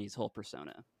Rennie's whole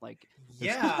persona. Like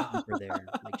there's Yeah. something deeper there.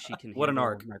 Like she can What an handle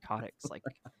arc. narcotics. Like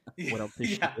what else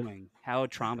is Yeah. she doing? How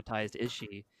traumatized is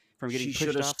she from getting She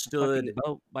pushed shoulda off the stood- fucking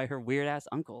boat by her weird ass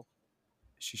uncle?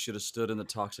 She should have stood in the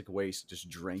toxic waste, just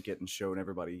drank it, and shown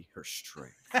everybody her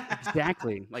strength.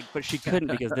 Exactly. Like, but she couldn't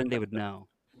because then they would know.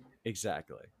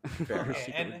 Exactly. Her Fair enough. Okay,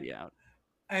 secret would be out.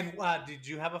 And did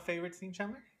you have a favorite scene,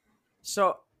 Chandler?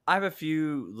 So I have a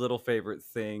few little favorite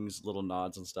things, little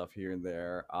nods and stuff here and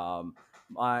there.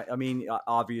 I mean,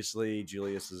 obviously,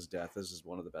 Julius's death. This is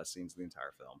one of the best scenes in the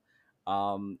entire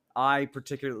film. I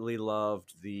particularly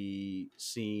loved the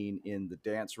scene in the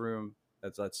dance room.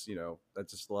 That's I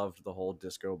just loved the whole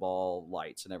disco ball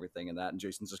lights and everything and that. And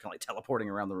Jason's just kind of like teleporting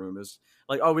around the room is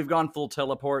like, oh, we've gone full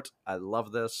teleport. I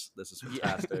love this. This is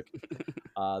Yeah. fantastic.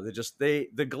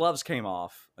 The gloves came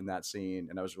off in that scene,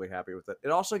 and I was really happy with it. It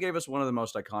also gave us one of the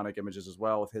most iconic images as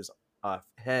well, with his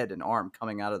head and arm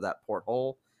coming out of that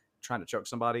porthole, trying to choke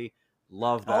somebody.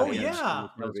 Love that Oh image in yeah. this That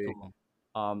was movie.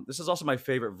 cool. This is also my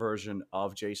favorite version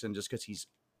of Jason, just because he's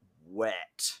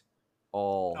wet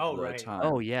all Oh the right.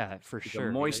 Oh time. yeah, for He's a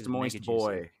sure. moist, He's mega moist juicy.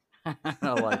 boy. I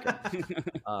like him.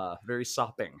 Very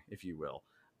sopping, if you will.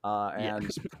 Yeah. And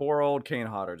poor old Kane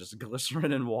Hodder, just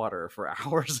glycerin and water for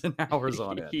hours and hours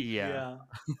on end. Yeah.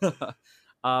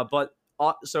 But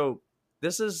so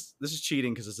this is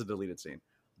cheating because it's a deleted scene.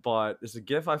 But it's a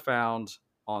GIF I found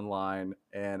online,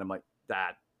 and I'm like,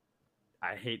 that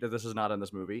I hate that this is not in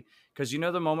this movie, because you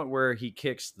know the moment where he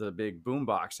kicks the big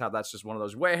boombox, how that's just one of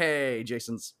those way, hey,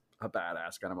 Jason's a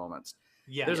badass kind of moments.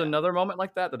 Yeah. There's Yeah. another moment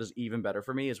like that is even better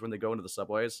for me, is when they go into the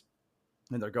subways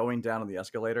and they're going down on the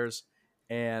escalators,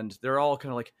 and they're all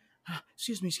kind of like,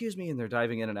 excuse me, and they're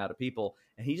diving in and out of people,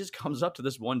 and he just comes up to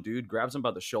this one dude, grabs him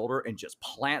by the shoulder, and just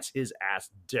plants his ass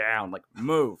down, like,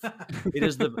 move. It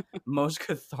is the most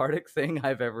cathartic thing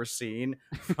I've ever seen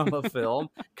from a film,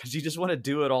 because you just want to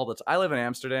do it all the time. I live in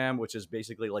Amsterdam, which is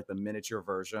basically like the miniature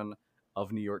version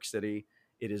of New York City.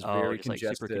 It is Oh, very just like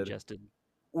super congested, congested.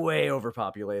 way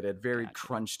overpopulated, very Gotcha.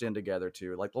 crunched in together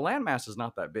too. Like the landmass is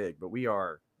not that big, but we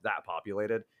are that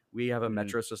populated. We have a Mhm.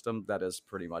 metro system that is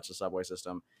pretty much a subway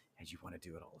system, and you want to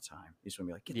do it all the time. You just want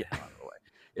to be like, get Yeah. the hell out of the way.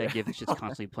 That GIF is just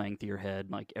constantly playing through your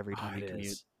head like every time you It commute.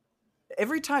 is.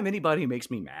 Every time anybody makes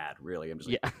me mad, really, I'm just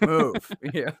like, Yeah. move.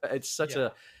 Yeah, it's such Yeah.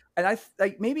 a. And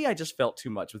maybe I just felt too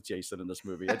much with Jason in this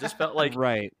movie. I just felt like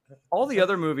Right. all the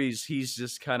other movies, he's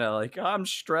just kind of like, I'm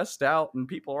stressed out and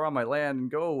people are on my land and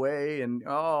go away, and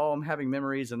oh, I'm having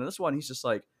memories. And in this one, he's just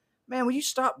like, man, will you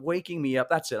stop waking me up?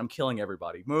 That's it. I'm killing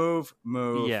everybody. Move.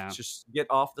 Yeah. Just get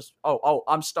off this. Oh,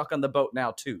 I'm stuck on the boat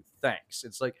now too. Thanks.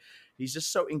 It's like he's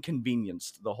just so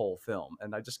inconvenienced the whole film,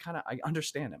 and I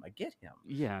understand him. I get him.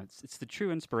 Yeah. It's the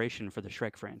true inspiration for the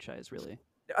Shrek franchise, really.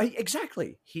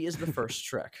 Exactly. He is the first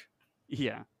Shrek.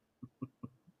 Yeah.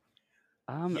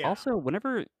 Yeah. Also,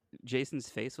 whenever Jason's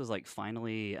face was like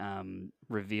finally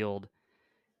revealed,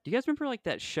 do you guys remember like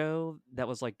that show that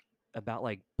was like about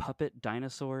like puppet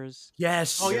dinosaurs?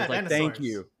 Yes. Oh There yeah, was, like, dinosaurs. Thank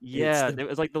you. Yeah, It's it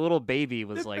was like the little baby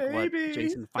was the like what baby.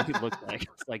 Jason finally looked like.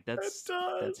 It's like It that's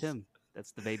does. him.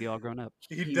 That's the baby all grown up.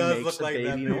 He He does makes look a like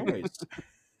that baby baby. noise.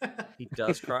 He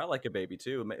does cry like a baby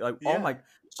too. Like, oh Yeah. my!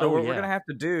 So Oh, what we're yeah. gonna have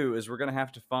to do is we're gonna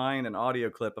have to find an audio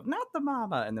clip of "Not the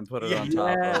Mama" and then put it Yeah. on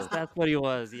top Yes, of. that's what he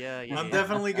was. Yeah, yeah. I'm yeah.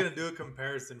 definitely gonna do a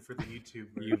comparison for the YouTube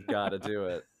version. You've got to do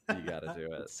it. You got to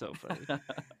do it. It's so funny.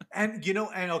 And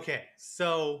okay,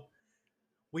 so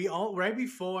we all right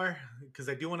before, because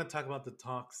I do want to talk about the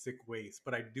toxic waste,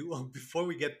 but I do before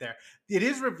we get there, it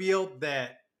is revealed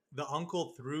that the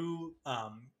uncle threw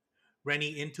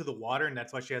Rennie into the water, and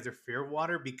that's why she has her fear of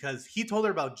water, because he told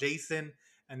her about Jason,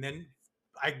 and then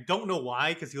I don't know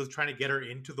why, because he was trying to get her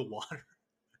into the water.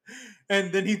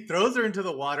 And then he throws her into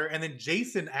the water, and then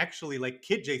Jason actually, like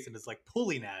Kid Jason, is like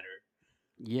pulling at her.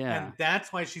 Yeah, And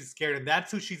that's why she's scared, and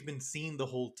that's who she's been seeing the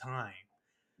whole time.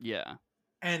 yeah,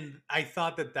 And I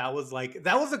thought that was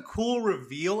a cool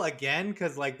reveal again,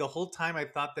 because like the whole time I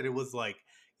thought that it was like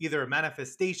either a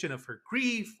manifestation of her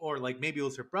grief, or like maybe it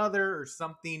was her brother or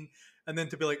something. And then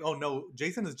to be like, oh no,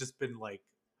 Jason has just been like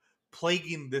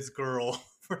plaguing this girl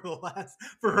for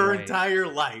her Right. entire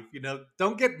life.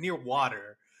 Don't get near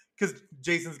water, because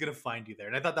Jason's gonna find you there.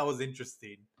 And I thought that was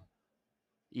interesting.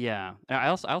 yeah. And I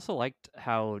also liked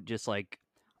how just like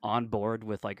on board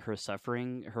with like her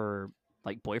suffering, her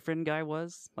like boyfriend guy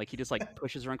was. Like he just like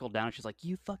pushes her uncle down, and she's like,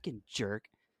 "You fucking jerk."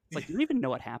 It's like you don't even know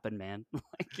what happened, man.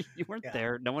 Like you weren't Yeah.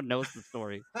 there. No one knows the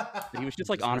story. But he was just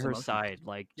like Just on has her emotions. side,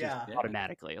 like just Yeah.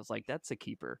 automatically. I was like, that's a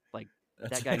keeper. Like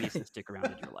that guy needs to stick around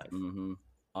in your life. Mm-hmm.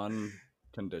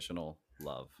 Unconditional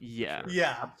love. for Yeah. sure.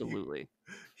 Yeah, Absolutely.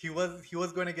 he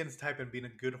was going against type and being a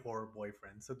good horror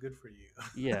boyfriend. So good for you.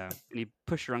 Yeah. And he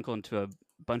pushed your uncle into a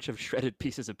bunch of shredded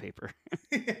pieces of paper.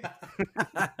 Yeah.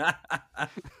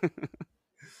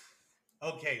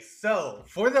 Okay, so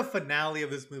for the finale of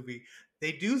this movie,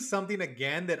 they do something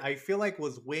again that I feel like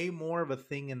was way more of a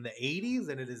thing in the 80s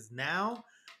than it is now.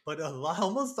 But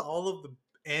almost all of the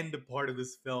end part of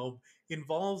this film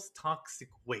involves toxic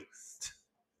waste.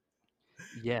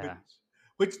 Yeah.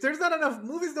 Which there's not enough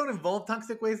movies don't involve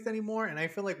toxic waste anymore, and I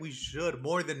feel like we should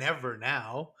more than ever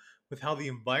now with how the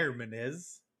environment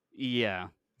is. Yeah.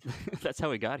 That's how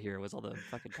we got here, was all the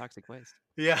fucking toxic waste.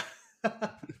 Yeah.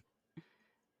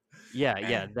 Yeah,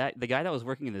 yeah. And That the guy that was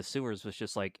working in the sewers was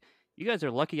just like, "You guys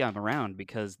are lucky I'm around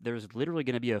because there's literally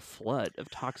going to be a flood of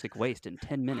toxic waste in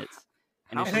 10 minutes."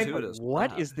 And How it's And I- just like, fortuitous was what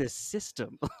that? is this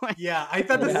system? Like, yeah, I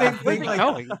thought the Yeah. same where's thing. it Like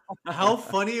going? how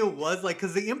funny it was, like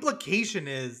because the implication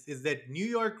is that New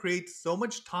York creates so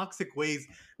much toxic waste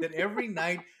that every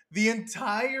night the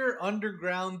entire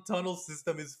underground tunnel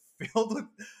system is filled with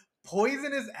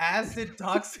poisonous acid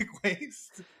toxic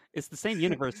waste. It's the same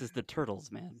universe as the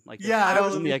turtles, man. Like that's Yeah, I I the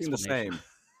was know. only thinking the explanation. same.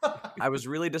 I was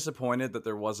really disappointed that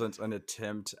there wasn't an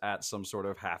attempt at some sort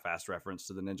of half-assed reference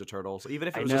to the Ninja Turtles. Even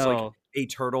if I it was just like know. a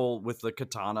turtle with the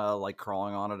katana like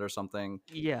crawling on it or something,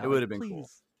 Yeah, it would like have been cool.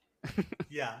 please.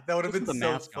 Yeah, that would have Just been with a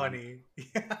so mask on. funny.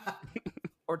 Yeah.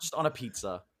 Or just on a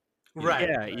pizza. you know, Right.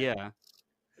 Yeah, right. yeah.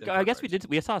 been I guess perfect.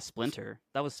 we saw Splinter.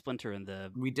 That was Splinter in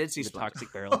We did see the Splinter. toxic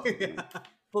Oh, barrel. yeah.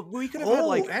 But we could have had Oh,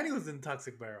 like and he was in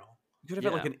Toxic Barrel. you could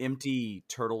have had like Yeah. an empty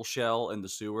turtle shell in the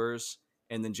sewers,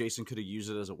 and then Jason could have used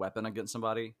it as a weapon against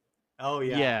somebody. Oh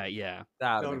yeah, Yeah, yeah.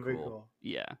 That that would would have have been been cool. cool.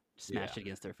 Yeah. Smash Yeah, it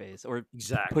against their face or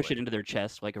exactly. push it into their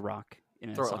chest like a rock in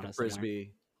a Throw it like a sauna somewhere.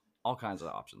 frisbee. All kinds of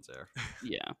options there.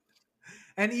 Yeah.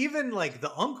 And even like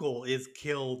the uncle is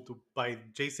killed by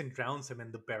Jason drowns him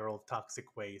in the barrel of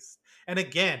toxic waste. And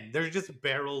again, there's just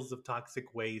barrels of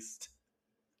toxic waste,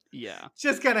 Yeah.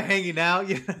 just kind of hanging out,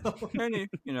 you know. And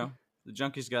the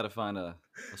junkies got to find a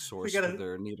They source gotta, for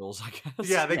their needles, I guess.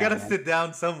 yeah, they Yeah, gotta man. sit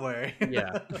down somewhere.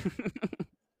 Yeah.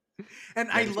 And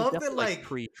Yeah, I this was love that, definitely like like,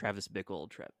 pre Travis Bickle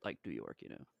trap like New York, you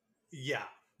know. yeah,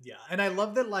 yeah, and I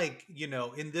love that, like,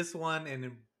 in this one and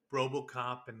in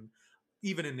RoboCop and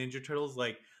even in Ninja Turtles,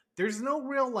 like, there's no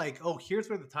real like, oh, here's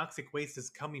where the toxic waste is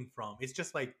coming from. It's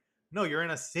just like, no, you're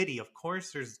in a city. Of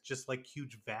course, there's just like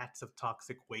huge vats of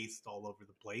toxic waste all over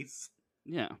the place.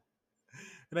 Yeah.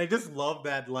 And I just love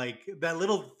that, like, that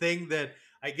little thing that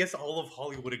I guess all of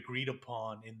Hollywood agreed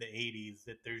upon in the 80s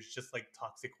that there's just like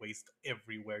toxic waste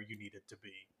everywhere you need it to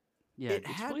be. Yeah, It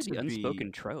it's had really the to unspoken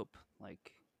be, trope.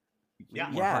 Like we Yeah.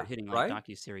 need more yeah, hard hitting like right?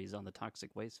 docuseries on the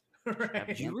toxic waste Right. You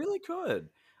extravaganza. really could.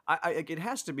 It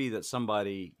has to be that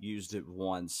somebody used it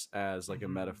once as like a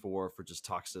Mhm. metaphor for just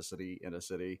toxicity in a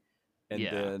city, and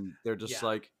Yeah. then they're just Yeah.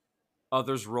 like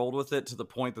others rolled with it to the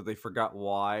point that they forgot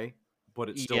why, but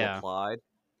it still Yeah. applied.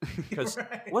 Because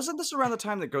Right. wasn't this around the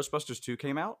time that Ghostbusters 2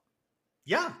 came out?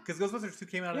 Yeah, because Ghostbusters 2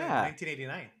 came out in Yeah.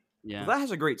 1989. Yeah. Well, that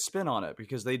has a great spin on it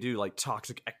because they do like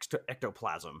toxic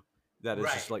ectoplasm that is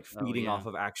just Right. like Oh feeding yeah. off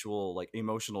of actual like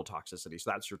emotional toxicity. So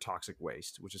that's your toxic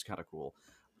waste, which is kind of cool.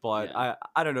 But Yeah.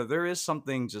 I don't know. There is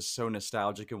something just so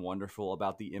nostalgic and wonderful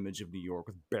about the image of New York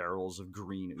with barrels of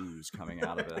green ooze coming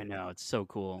out of I it. know, it's so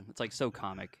cool. It's like so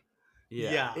comic.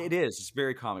 Yeah, Yeah. it is. It's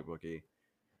very comic booky.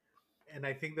 And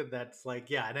I think that that's like,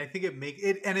 yeah, and I think it make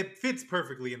it, and it fits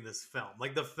perfectly in this film.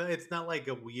 Like it's not like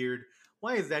a weird,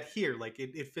 why is that here? Like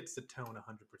it fits the tone 100%,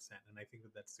 and I think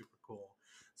that that's super cool.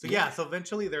 So yeah, so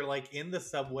eventually they're like in the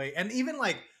subway, and even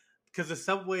like because the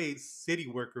subway city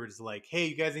worker is like, hey,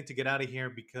 you guys need to get out of here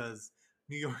because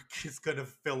New York is gonna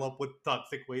fill up with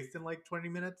toxic waste in like 20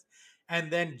 minutes, and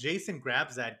then Jason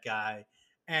grabs that guy.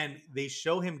 And they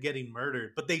show him getting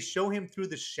murdered, but they show him through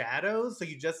the shadows. So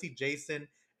you just see Jason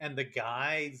and the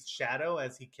guy's shadow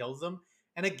as he kills him.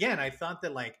 And again, I thought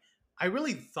that like I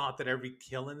really thought that every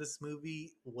kill in this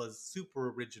movie was super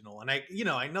original. And I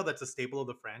know that's a staple of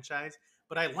the franchise,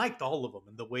 but I liked all of them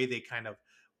and the way they kind of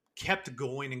kept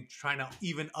going and trying to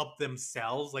even up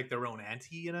themselves like their own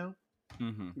ante.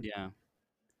 Mm-hmm. Yeah.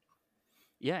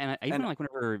 Yeah, and I even And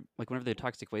whenever the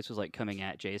toxic waste was like coming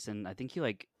at Jason, I think he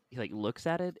looks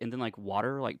at it and then like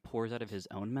water like pours out of his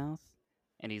own mouth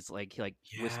and he whispers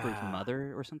yeah,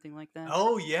 mother or something like that.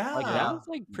 Oh Like that yeah. was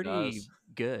like he pretty does.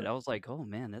 good. I was like, "Oh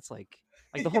man, that's like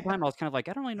the whole time I was kind of like,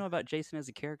 I don't really know about Jason as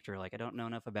a character. Like I don't know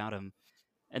enough about him."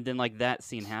 And then like that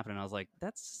scene happened and I was like,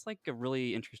 that's like a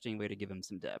really interesting way to give him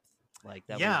some depth. Like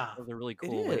Yeah. that was a really It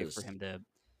cool way for is. him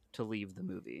to leave the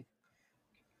movie.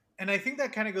 And I think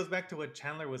that kind of goes back to what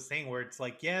Chandler was saying, where it's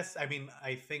like, yes, I mean,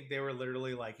 I think they were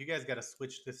literally like, you guys got to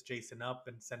switch this Jason up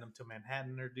and send him to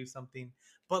Manhattan or do something.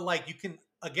 But like, you can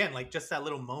again, like just that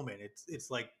little moment.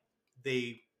 It's like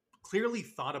they clearly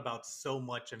thought about so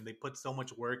much and they put so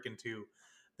much work into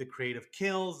the creative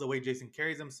kills, the way Jason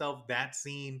carries himself, that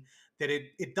scene that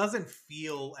it doesn't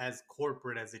feel as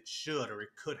corporate as it should or it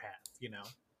could have.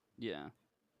 Yeah.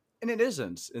 And it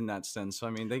isn't in that sense.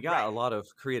 I mean, they got a Right. lot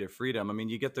of creative freedom. I mean,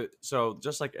 you get so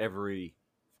just like every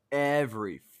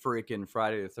freaking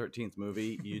Friday the 13th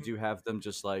movie, you do have them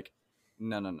just like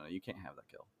no, you can't have that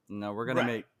kill. No, we're gonna Right.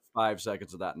 make 5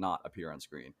 seconds of that not appear on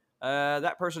screen.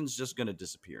 That person's just gonna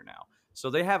disappear now. So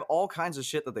they have all kinds of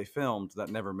shit that they filmed that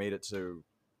never made it to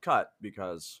cut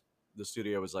because the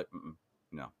studio was like,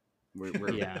 no,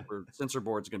 Yeah. we're censor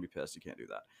board's gonna be pissed. You can't do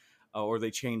that. Or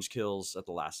they change kills at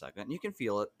the last second. And you can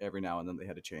feel it every now and then. They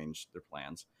had to change their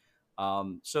plans.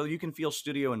 So you can feel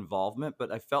studio involvement,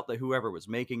 but I felt that whoever was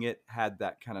making it had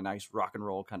that kind of nice rock and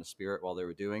roll kind of spirit while they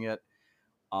were doing it.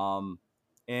 Um,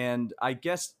 and I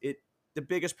guess the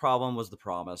biggest problem was the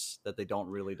promise that they don't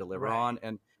really deliver Right. on.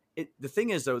 And the thing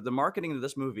is, though, the marketing of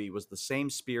this movie was the same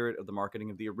spirit of the marketing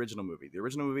of the original movie. The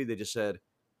original movie, they just said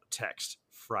text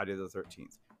Friday the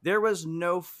 13th. There was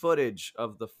no footage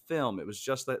of the film. It was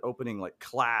just that opening like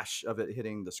clash of it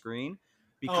hitting the screen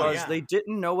because they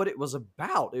didn't know what it was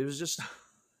about. It was just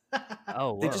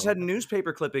Oh, they just whoa. had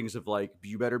newspaper clippings of like,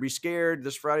 you better be scared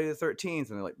this Friday the 13th.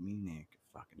 And they're like, me make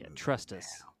a fucking Yeah, movie trust now.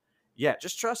 us. Yeah,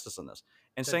 just trust us on this.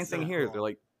 And same That's thing so here. cool. They're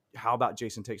like, how about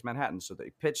Jason Takes Manhattan? So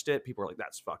they pitched it. People were like,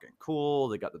 that's fucking cool.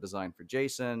 They got the design for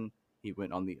Jason. He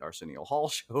went on the Arsenio Hall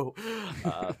show.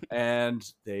 And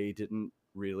they didn't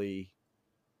really,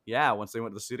 once they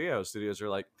went to the studios are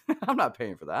like, I'm not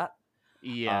paying for that.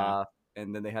 Yeah.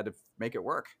 And then they had to make it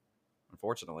work,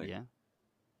 unfortunately. Yeah.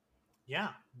 Yeah,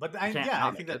 but You can't I not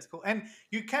think make it. that's cool. And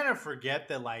you kind of forget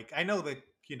that, like, I know that,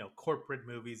 corporate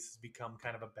movies has become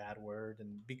kind of a bad word,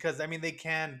 and because I mean they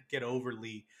can get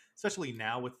overly, especially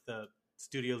now with the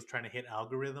studios trying to hit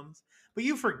algorithms. But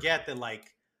you forget that,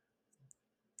 like,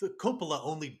 the Coppola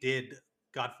only did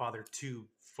Godfather 2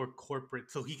 for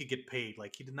corporate so he could get paid.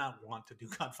 Like, he did not want to do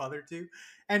Godfather 2.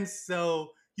 And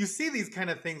so you see these kind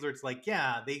of things where it's like,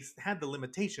 yeah, they had the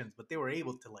limitations, but they were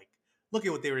able to, like, look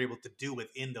at what they were able to do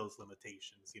within those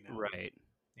limitations. Right.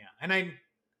 And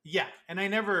I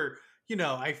never,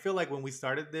 I feel like when we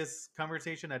started this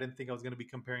conversation, I didn't think I was going to be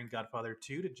comparing Godfather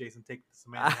 2 to Jason Takes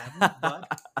Manhattan,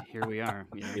 but Here we are.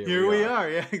 here we are.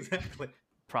 Yeah, exactly.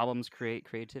 Problems create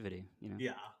creativity,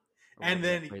 Yeah. or And whatever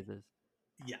that then, phrase is.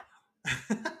 yeah.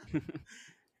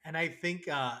 And I think,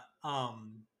 and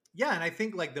I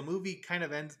think like the movie kind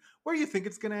of ends where you think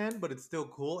it's going to end, but it's still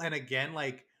cool. And again,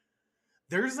 like,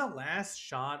 there's a last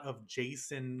shot of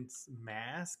Jason's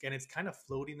mask, and it's kind of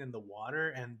floating in the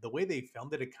water. And the way they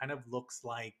filmed it, it kind of looks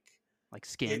like Like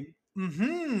skin.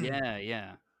 Mm-hmm.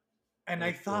 Yeah. And That I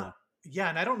looks thought, cool.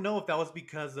 and I don't know if that was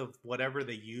because of whatever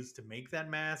they used to make that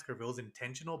mask or if it was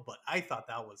intentional, but I thought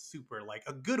that was super, like,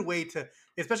 a good way to,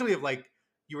 especially if, like,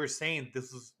 you were saying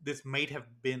this might have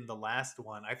been the last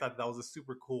one. I thought that was a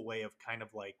super cool way of kind of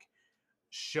like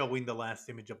showing the last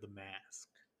image of the mask.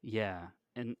 Yeah.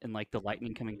 And like the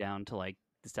lightning coming down to like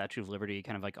the Statue of Liberty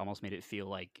kind of like almost made it feel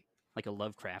like a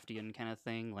Lovecraftian kind of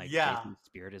thing. Like Yeah. Jason's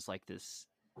spirit is like this,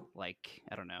 like,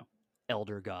 I don't know,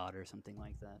 elder god or something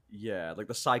like that. Yeah, like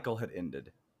the cycle had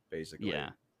ended, basically. Yeah.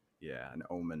 Yeah, an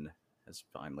omen has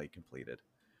finally completed.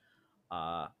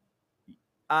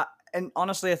 And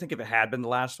honestly, I think if it had been the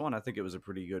last one, I think it was a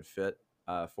pretty good fit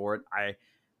for it.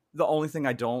 The only thing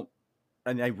I don't,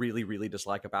 and I really, really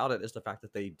dislike about it is the fact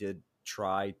that they did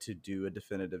try to do a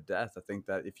definitive death. I think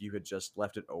that if you had just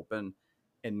left it open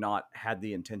and not had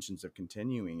the intentions of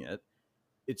continuing it,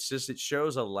 it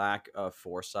shows a lack of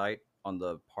foresight on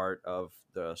the part of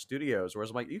the studios.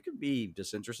 Whereas I'm like, you could be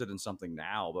disinterested in something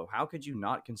now, but how could you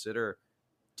not consider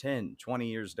 10, 20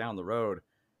 years down the road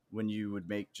when you would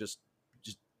make just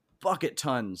bucket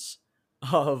tons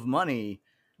of money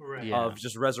Right. Yeah. of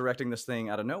just resurrecting this thing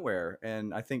out of nowhere?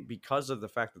 And I think because of the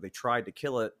fact that they tried to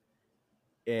kill it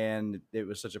and it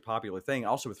was such a popular thing,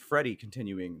 also with Freddy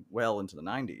continuing well into the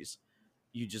 90s,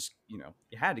 you just, you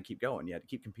had to keep going. You had to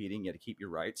keep competing. You had to keep your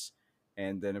rights.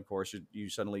 And then, of course, you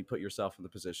suddenly put yourself in the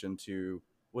position to,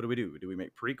 what do we do? Do we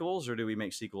make prequels or do we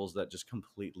make sequels that just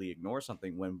completely ignore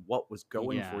something when what was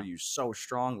going for Yeah. you so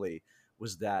strongly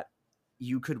was that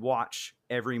you could watch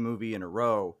every movie in a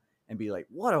row and be like,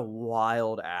 what a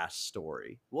wild ass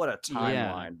story. What a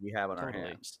timeline we have on our totally.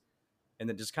 hands. And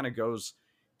it just kind of goes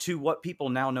to what people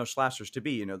now know slashers to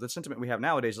be. The sentiment we have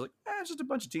nowadays is like, it's just a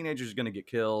bunch of teenagers going to get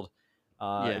killed.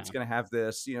 It's going to have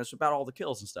this, it's about all the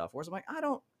kills and stuff. Whereas I'm like, I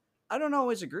don't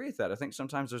always agree with that. I think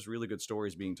sometimes there's really good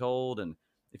stories being told. And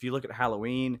if you look at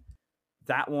Halloween,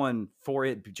 that one, for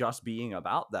it just being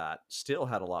about that, still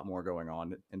had a lot more going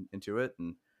on into it.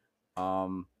 And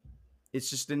it's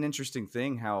just an interesting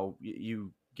thing how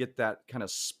you get that kind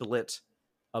of split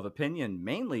of opinion,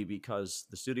 mainly because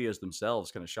the studios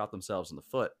themselves kind of shot themselves in the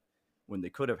foot when they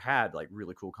could have had like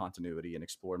really cool continuity and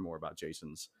explored more about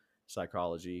Jason's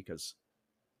psychology, because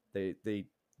they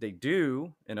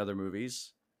do in other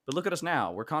movies, But look at us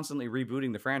now. We're constantly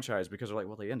rebooting the franchise because we're like,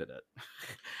 well, they ended it.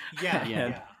 Yeah, Yeah,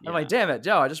 And yeah. I'm like, damn it,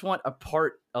 Joe, I just want a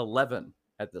part 11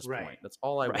 at this Right. point. That's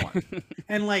all I right. want.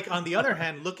 And like on the other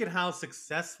hand, look at how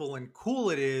successful and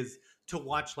cool it is to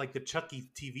watch like the Chucky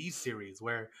TV series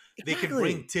where they can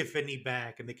bring Exactly. Tiffany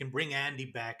back and they can bring Andy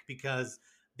back because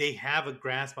they have a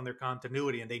grasp on their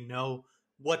continuity and they know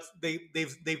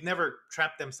they've never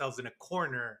trapped themselves in a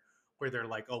corner where they're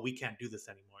like, oh, we can't do this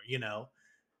anymore, you know?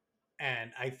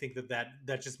 And I think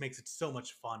that just makes it so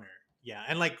much funner. Yeah,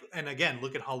 and like, and again,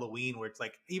 look at Halloween, where it's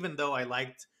like, even though I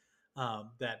liked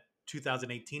that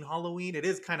 2018 Halloween, it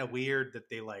is kind of weird that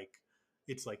they like,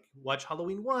 it's like watch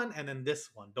Halloween one and then this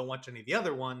one, don't watch any of the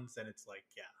other ones, and it's like,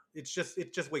 yeah, it's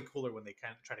just way cooler when they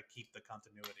kind of try to keep the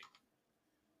continuity.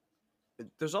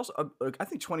 There's also, I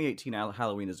think 2018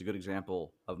 Halloween is a good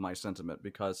example of my sentiment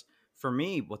because for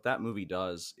me, what that movie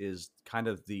does is kind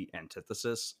of the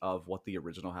antithesis of what the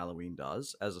original Halloween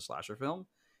does as a slasher film.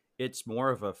 It's more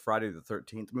of a Friday the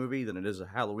 13th movie than it is a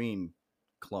Halloween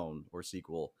clone or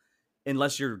sequel,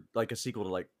 unless you're like a sequel to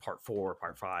like part 4 or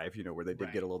part 5, where they did get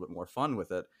Right. a little bit more fun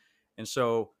with it. And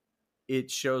so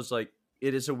it shows like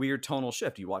it is a weird tonal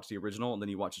shift. You watch the original and then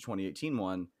you watch the 2018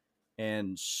 one,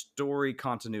 and story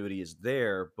continuity is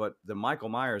there, but the Michael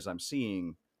Myers I'm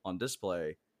seeing on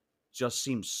display just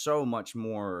seems so much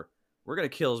more. We're going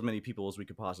to kill as many people as we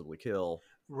could possibly kill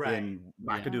Right. in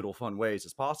Yeah. wackadoodle fun ways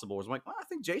as possible. Whereas I'm like, well, I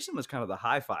think Jason was kind of the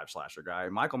high five slasher guy.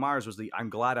 Michael Myers was the I'm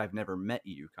glad I've never met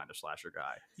you kind of slasher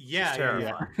guy. Yeah, It's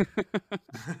yeah, terrifying.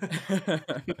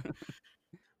 yeah.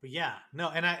 But yeah, no,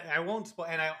 and I won't spoil,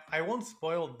 and I won't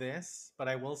spoil this, but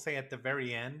I will say at the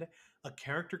very end, a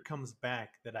character comes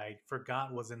back that I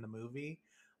forgot was in the movie,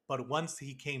 but once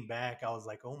he came back, I was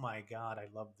like, oh my god, I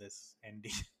love this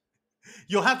ending.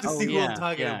 You'll have to Oh see who I'm yeah,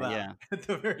 talking yeah, about yeah. at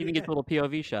the Even very gets end. a little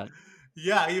POV shot.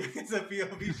 Yeah, it's a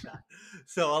POV shot,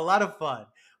 so a lot of fun.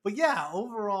 But yeah,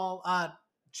 overall,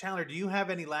 Chandler, do you have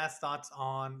any last thoughts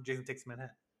on Jason Takes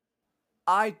Manhattan?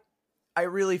 I I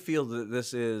really feel that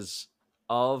this is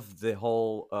of the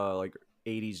whole like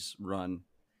 80s run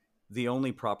the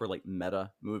only proper like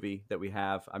meta movie that we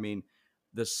have. I mean,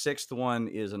 the sixth one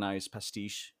is a nice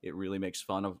pastiche. It really makes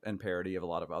fun of and parody of a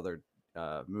lot of other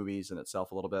movies in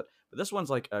itself a little bit. But this one's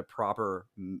like a proper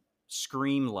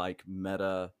Scream like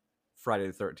meta Friday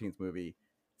the 13th movie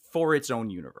for its own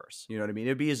universe. You know what I mean?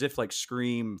 It'd be as if like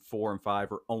Scream 4 and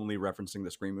 5 were only referencing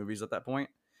the Scream movies at that point.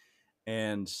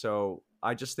 And so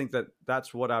I just think that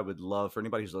that's what I would love for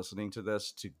anybody who's listening to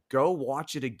this to go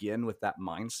watch it again with that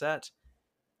mindset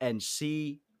and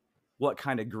see what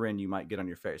kind of grin you might get on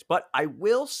your face. But I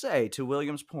will say, to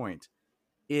William's point,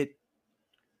 it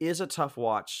is a tough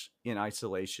watch in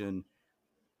isolation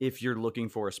if you're looking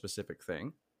for a specific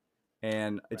thing.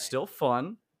 And it's Right, still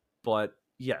fun, but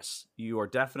yes, you are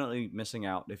definitely missing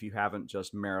out if you haven't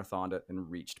just marathoned it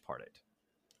and reached part 8.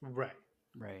 right.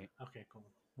 Right. Okay, cool.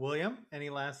 William,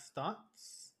 any last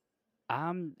thoughts?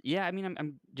 Yeah, I mean,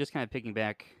 I'm just kind of picking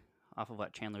back off of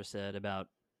what Chandler said about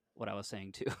what I was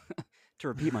saying too, to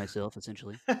repeat myself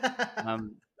essentially.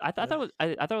 I thought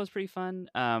I thought it was pretty fun.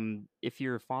 If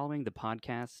you're following the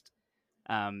podcast,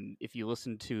 if you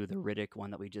listen to the Riddick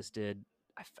one that we just did,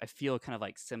 I feel kind of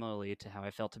like similarly to how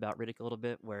I felt about Riddick a little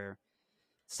bit, where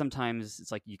sometimes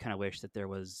it's like you kind of wish that there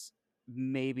was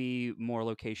maybe more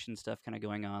location stuff kind of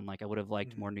going on. Like I would have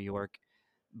liked Mhm. more New York,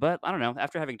 but I don't know.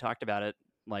 After having talked about it,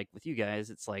 like with you guys,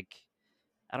 it's like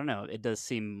I don't know. It does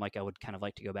seem like I would kind of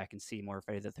like to go back and see more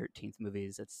Friday the 13th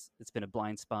movies. It's been a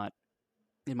blind spot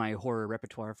in my horror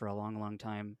repertoire for a long, long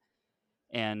time,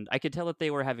 and I could tell that they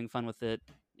were having fun with it,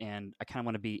 and I kind of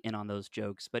want to be in on those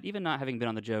jokes. But even not having been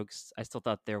on the jokes, I still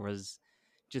thought there was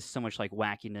just so much like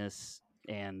wackiness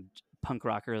and punk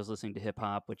rockers listening to hip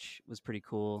hop, which was pretty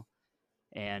cool.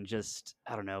 And just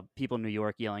I don't know, people in New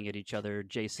York yelling at each other,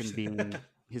 Jason being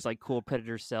his like cool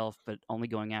predator self, but only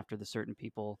going after the certain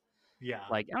people. Yeah,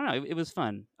 Like I don't know, it was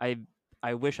fun.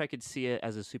 I wish I could see it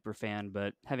as a super fan,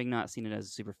 but having not seen it as a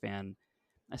super fan,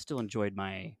 I still enjoyed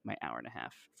my hour and a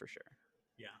half for sure.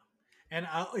 yeah. And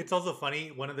it's also funny.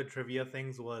 One of the trivia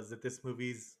things was that this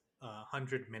movie's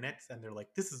 100 minutes, and they're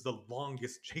like, "This is the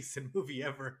longest Jason movie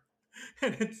ever."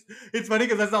 And it's funny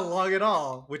because that's not long at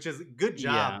all. Which is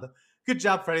Yeah. good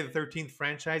job, Friday the 13th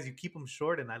franchise. You keep them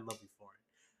short, and I love you for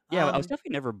it. Yeah, I was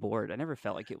definitely never bored. I never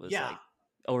felt like it was Yeah, like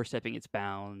overstepping its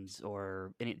bounds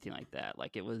or anything like that.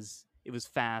 Like it was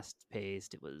fast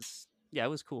paced. It was yeah, it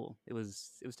was cool. It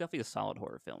was definitely a solid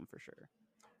horror film for sure.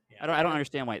 yeah. I don't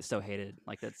understand why it's so hated.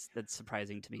 Like that's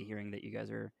surprising to me hearing that you guys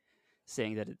are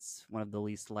saying that it's one of the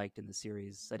least liked in the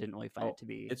series. I didn't really find it Oh, to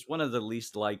be. it's one of the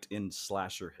least liked in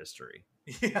slasher history.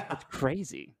 Yeah. That's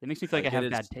crazy. That makes me feel like I Like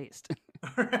it have is bad taste.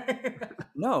 Right?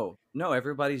 No,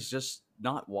 everybody's just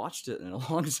not watched it in a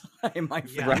long time, I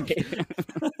Yeah. think.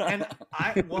 And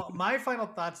my final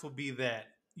thoughts will be that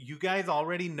you guys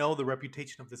already know the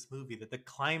reputation of this movie, that the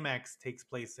climax takes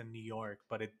place in New York,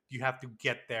 but you have to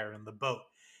get there in the boat.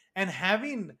 And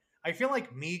I feel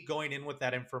like me going in with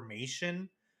that information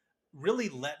really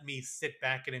let me sit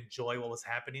back and enjoy what was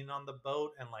happening on the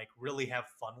boat and like really have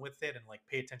fun with it and like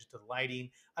pay attention to the lighting.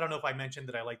 I don't know if I mentioned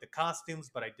that I like the costumes,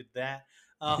 but I did that.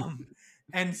 Um,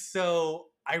 and so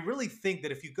I really think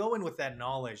that if you go in with that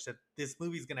knowledge that this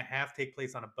movie is going to have take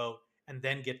place on a boat and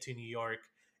then get to New York,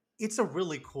 it's a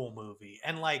really cool movie.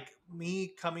 And like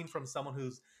me coming from someone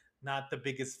who's not the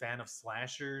biggest fan of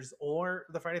slashers or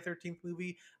the Friday 13th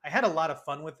movie, I had a lot of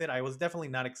fun with it. I was definitely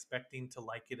not expecting to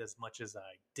like it as much as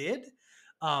I did.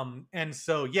 And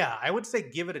so, yeah, I would say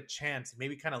give it a chance.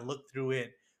 Maybe kind of look through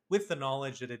it with the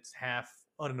knowledge that it's half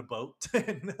on a boat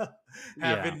and half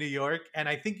Yeah. in New York. And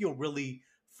I think you'll really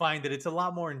find that it's a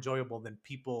lot more enjoyable than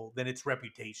its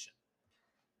reputation.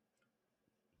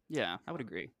 Yeah, I would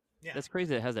agree. Yeah, That's crazy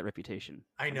that it has that reputation.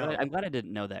 I I'm glad I, know. I'm glad I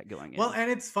didn't know that going Well, in.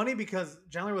 and it's funny because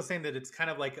Chandler was saying that it's kind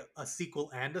of like a sequel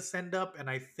and a send up, and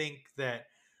I think that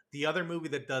the other movie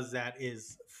that does that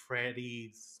is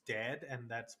Freddy's Dead, and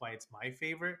that's why it's my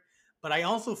favorite. But I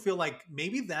also feel like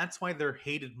maybe that's why they're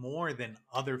hated more than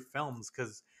other films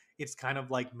because it's kind of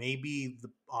like maybe the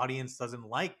audience doesn't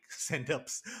like send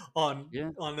ups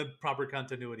Yeah. on the proper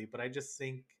continuity. But I just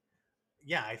think,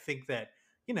 yeah, I think that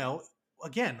you know,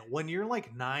 again, when you're like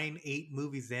 8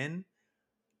 movies in,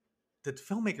 the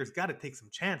filmmakers got to take some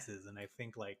chances, and I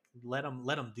think like let them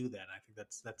do that. I think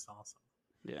that's awesome.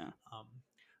 Yeah. Um,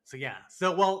 so yeah,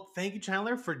 so well, thank you,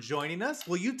 Chandler, for joining us.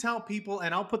 Will you tell people,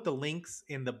 and I'll put the links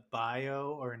in the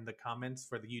bio or in the comments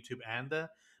for the YouTube and the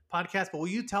podcast, but will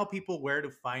you tell people where to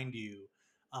find you?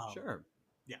 Um, Sure.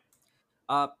 yeah.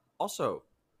 Uh, Also,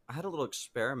 I had a little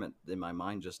experiment in my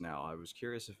mind just now. I was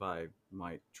curious if I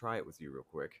might try it with you real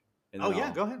quick, and Oh then yeah,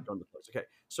 I'll go ahead. go into place. Okay.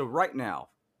 So right now,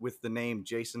 with the name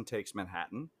Jason Takes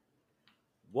Manhattan,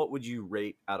 what would you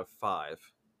rate out of 5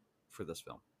 for this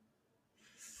film?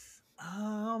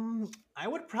 I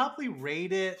would probably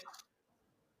rate it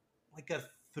like a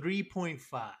 3.5.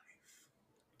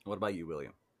 What about you,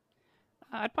 William?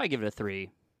 I'd probably give it a 3.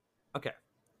 Okay.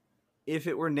 If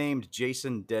it were named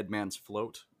Jason Deadman's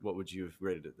Float, what would you have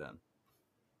rated it then?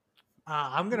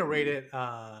 I'm gonna rate Ooh. it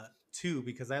 2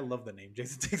 because I love the name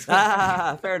Jason Takes Manhattan.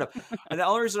 Ah, fair enough. And the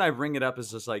only reason I bring it up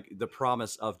is just like the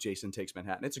promise of Jason Takes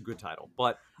Manhattan. It's a good title,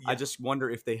 but I Yeah. just wonder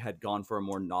if they had gone for a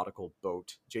more nautical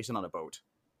boat, Jason on a boat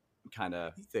kind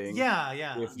of thing. Yeah,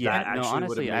 yeah. If Yeah, that And no, actually would have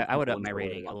honestly, made I would people up my enjoy it a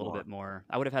rating a lot little more, bit more.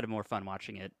 I would have had more fun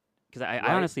watching it because I right?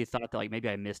 honestly thought that like maybe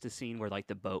I missed a scene where like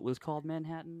the boat was called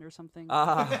Manhattan or something, and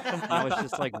I was Ah,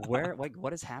 just like, where, like,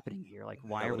 what is happening here? Like,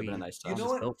 why that are would have been a we nice you on know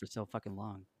this touch. what? boat for so fucking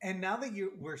long? And now that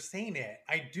you were saying it,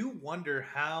 I do wonder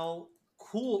how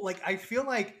cool. Like, I feel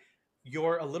like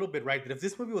you're a little bit right that if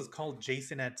this movie was called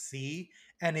Jason at Sea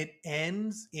and it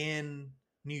ends in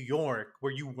New York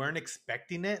where you weren't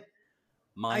expecting it,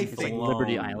 I Mind It's like think,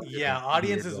 Liberty blown. Island in yeah, a weird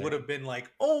audiences would way. have been like,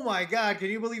 "Oh my god, can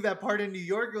you believe that part in New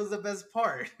York was the best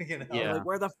part?" You They're know? Yeah, like,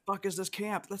 where the fuck is this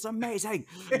camp? That's amazing.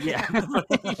 yeah,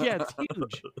 yeah. It's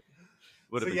huge.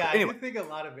 Would So have been yeah, cool. I Anyway, do think a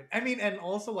lot of it. I mean, and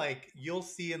also like you'll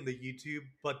see in the YouTube,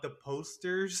 but the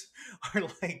posters are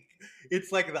like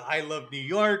it's like the I Love New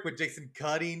York with Jason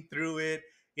cutting through it.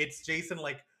 It's Jason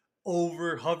like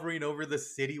over hovering over the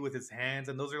city with his hands,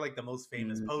 and those are like the most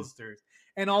famous Mm, posters.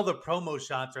 And all the promo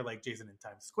shots are like Jason in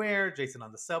Times Square, Jason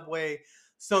on the subway.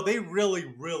 So they really,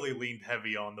 really leaned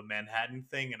heavy on the Manhattan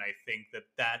thing, and I think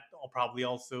that probably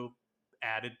also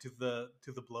added to the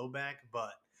blowback.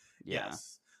 But yeah,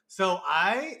 yes, so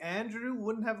Andrew,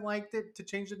 wouldn't have liked it to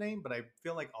change the name, but I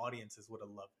feel like audiences would have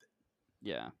loved it.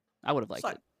 yeah. I would have liked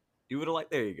psych. it. You would have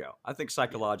liked. There you go. I think Yeah,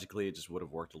 psychologically, it just would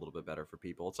have worked a little bit better for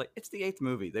people. It's like it's the 8th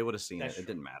movie; they would have seen That's it. It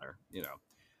true. didn't matter, you know.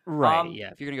 right.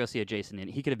 Yeah, if you're gonna go see a Jason,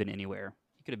 he could have been anywhere.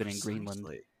 He could have been in Greenland.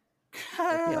 Precisely.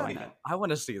 Like, yeah, why not? I want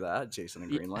to see that Jason in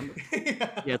Yeah, Greenland.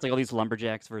 yeah, it's like all these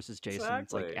lumberjacks versus Jason.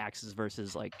 It's like Exactly. axes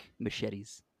versus like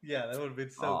machetes. Yeah, that would have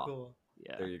been so Oh, cool.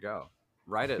 there Yeah, you go.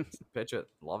 Write it, pitch it,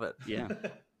 love it. yeah.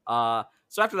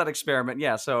 So after that experiment,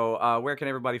 yeah. So where can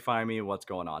everybody find me? What's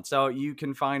going on? So you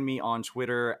can find me on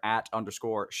Twitter at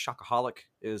 _shockaholic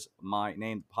is my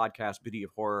name. The podcast Beauty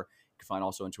of Horror. You can find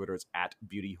also on Twitter. It's at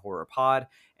Beauty Horror Pod.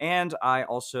 And I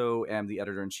also am the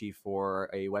editor in chief for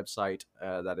a website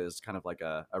that is kind of like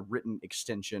a written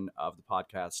extension of the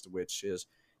podcast, which is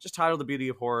just titled The Beauty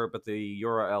of Horror, but the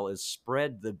URL is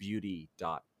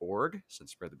spreadthebeauty.org,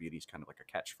 since Spread the Beauty is kind of like a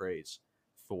catchphrase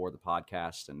for the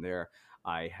podcast. And there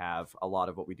I have a lot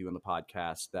of what we do in the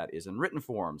podcast that is in written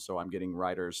form. So I'm getting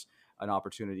writers an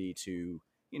opportunity to,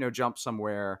 jump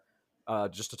somewhere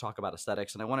just to talk about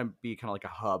aesthetics. And I want to be kind of like a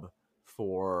hub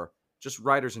for just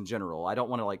writers in general. I don't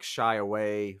want to like shy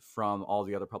away from all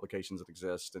the other publications that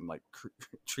exist and like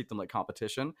treat them like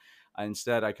competition.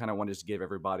 Instead, I kind of want to just give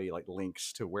everybody like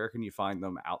links to where can you find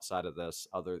them outside of this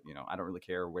other, I don't really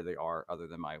care where they are other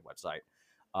than my website.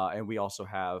 And we also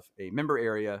have a member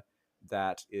area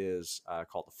that is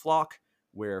called the Flock,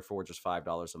 where for just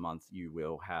 $5 a month, you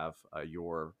will have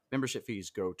your membership fees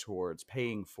go towards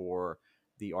paying for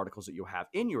the articles that you'll have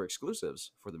in your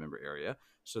exclusives for the member area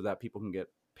so that people can get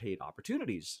paid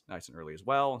opportunities nice and early as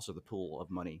well. And so the pool of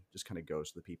money just kind of goes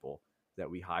to the people that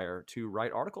we hire to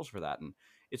write articles for that. And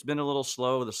it's been a little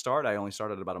slow to start. I only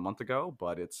started about a month ago,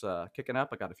 but it's kicking up.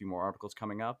 I got a few more articles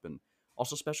coming up and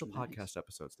also special Nice. podcast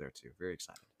episodes there too. Very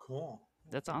excited. Cool.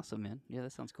 That's awesome, man. Yeah,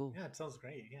 that sounds cool. Yeah, it sounds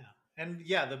great. Yeah. And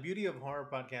yeah, the beauty of horror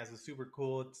podcasts is super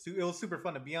cool. It was super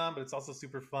fun to be on, but it's also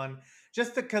super fun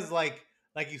just because like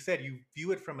you said, you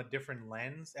view it from a different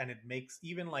lens, and it makes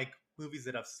even like movies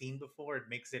that I've seen before, it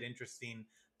makes it interesting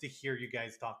to hear you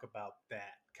guys talk about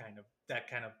that kind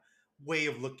of way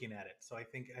of looking at it. So I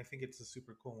think it's a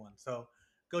super cool one. So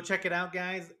go check it out,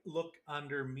 guys. Look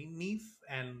underneath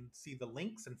and see the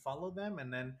links and follow them.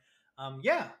 And then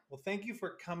yeah, well, thank you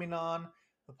for coming on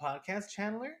the podcast,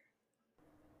 Chandler.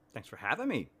 Thanks for having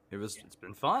me. Yeah. It's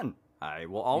been fun. I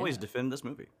will always Yeah. defend this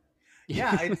movie.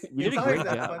 Yeah, You did it's a always great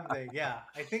that job. fun thing. Yeah,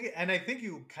 I think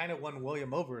you kind of won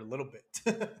William over a little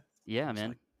bit. Yeah, It's man.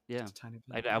 like Yeah. just a tiny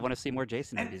bit. I want to see more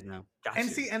Jason And movies now. Got and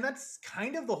you. see, and that's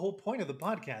kind of the whole point of the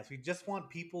podcast. We just want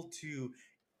people to,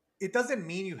 it doesn't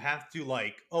mean you have to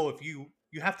like, oh, if you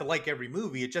have to like every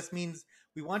movie. It just means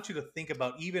we want you to think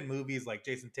about even movies like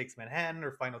Jason Takes Manhattan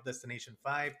or Final Destination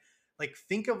 5. Like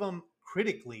think of them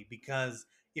critically, because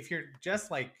if you're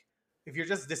just like if you're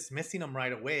just dismissing them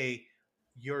right away,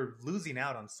 you're losing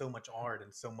out on so much art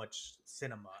and so much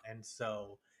cinema. And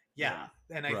so yeah,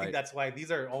 and I think Right. that's why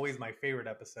these are always my favorite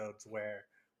episodes, where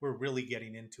we're really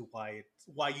getting into why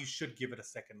you should give it a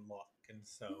second look. And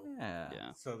so Yeah.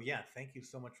 Yeah. so yeah, thank you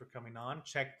so much for coming on.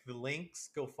 Check the links,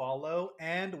 go follow,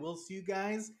 and we'll see you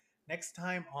guys next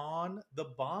time on the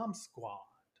Bomb Squad.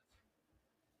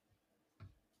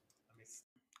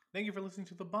 Thank you for listening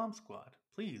to the Bomb Squad.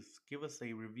 Please give us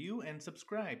a review and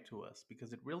subscribe to us,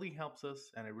 because it really helps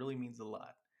us and it really means a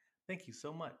lot. Thank you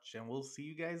so much, and we'll see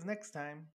you guys next time.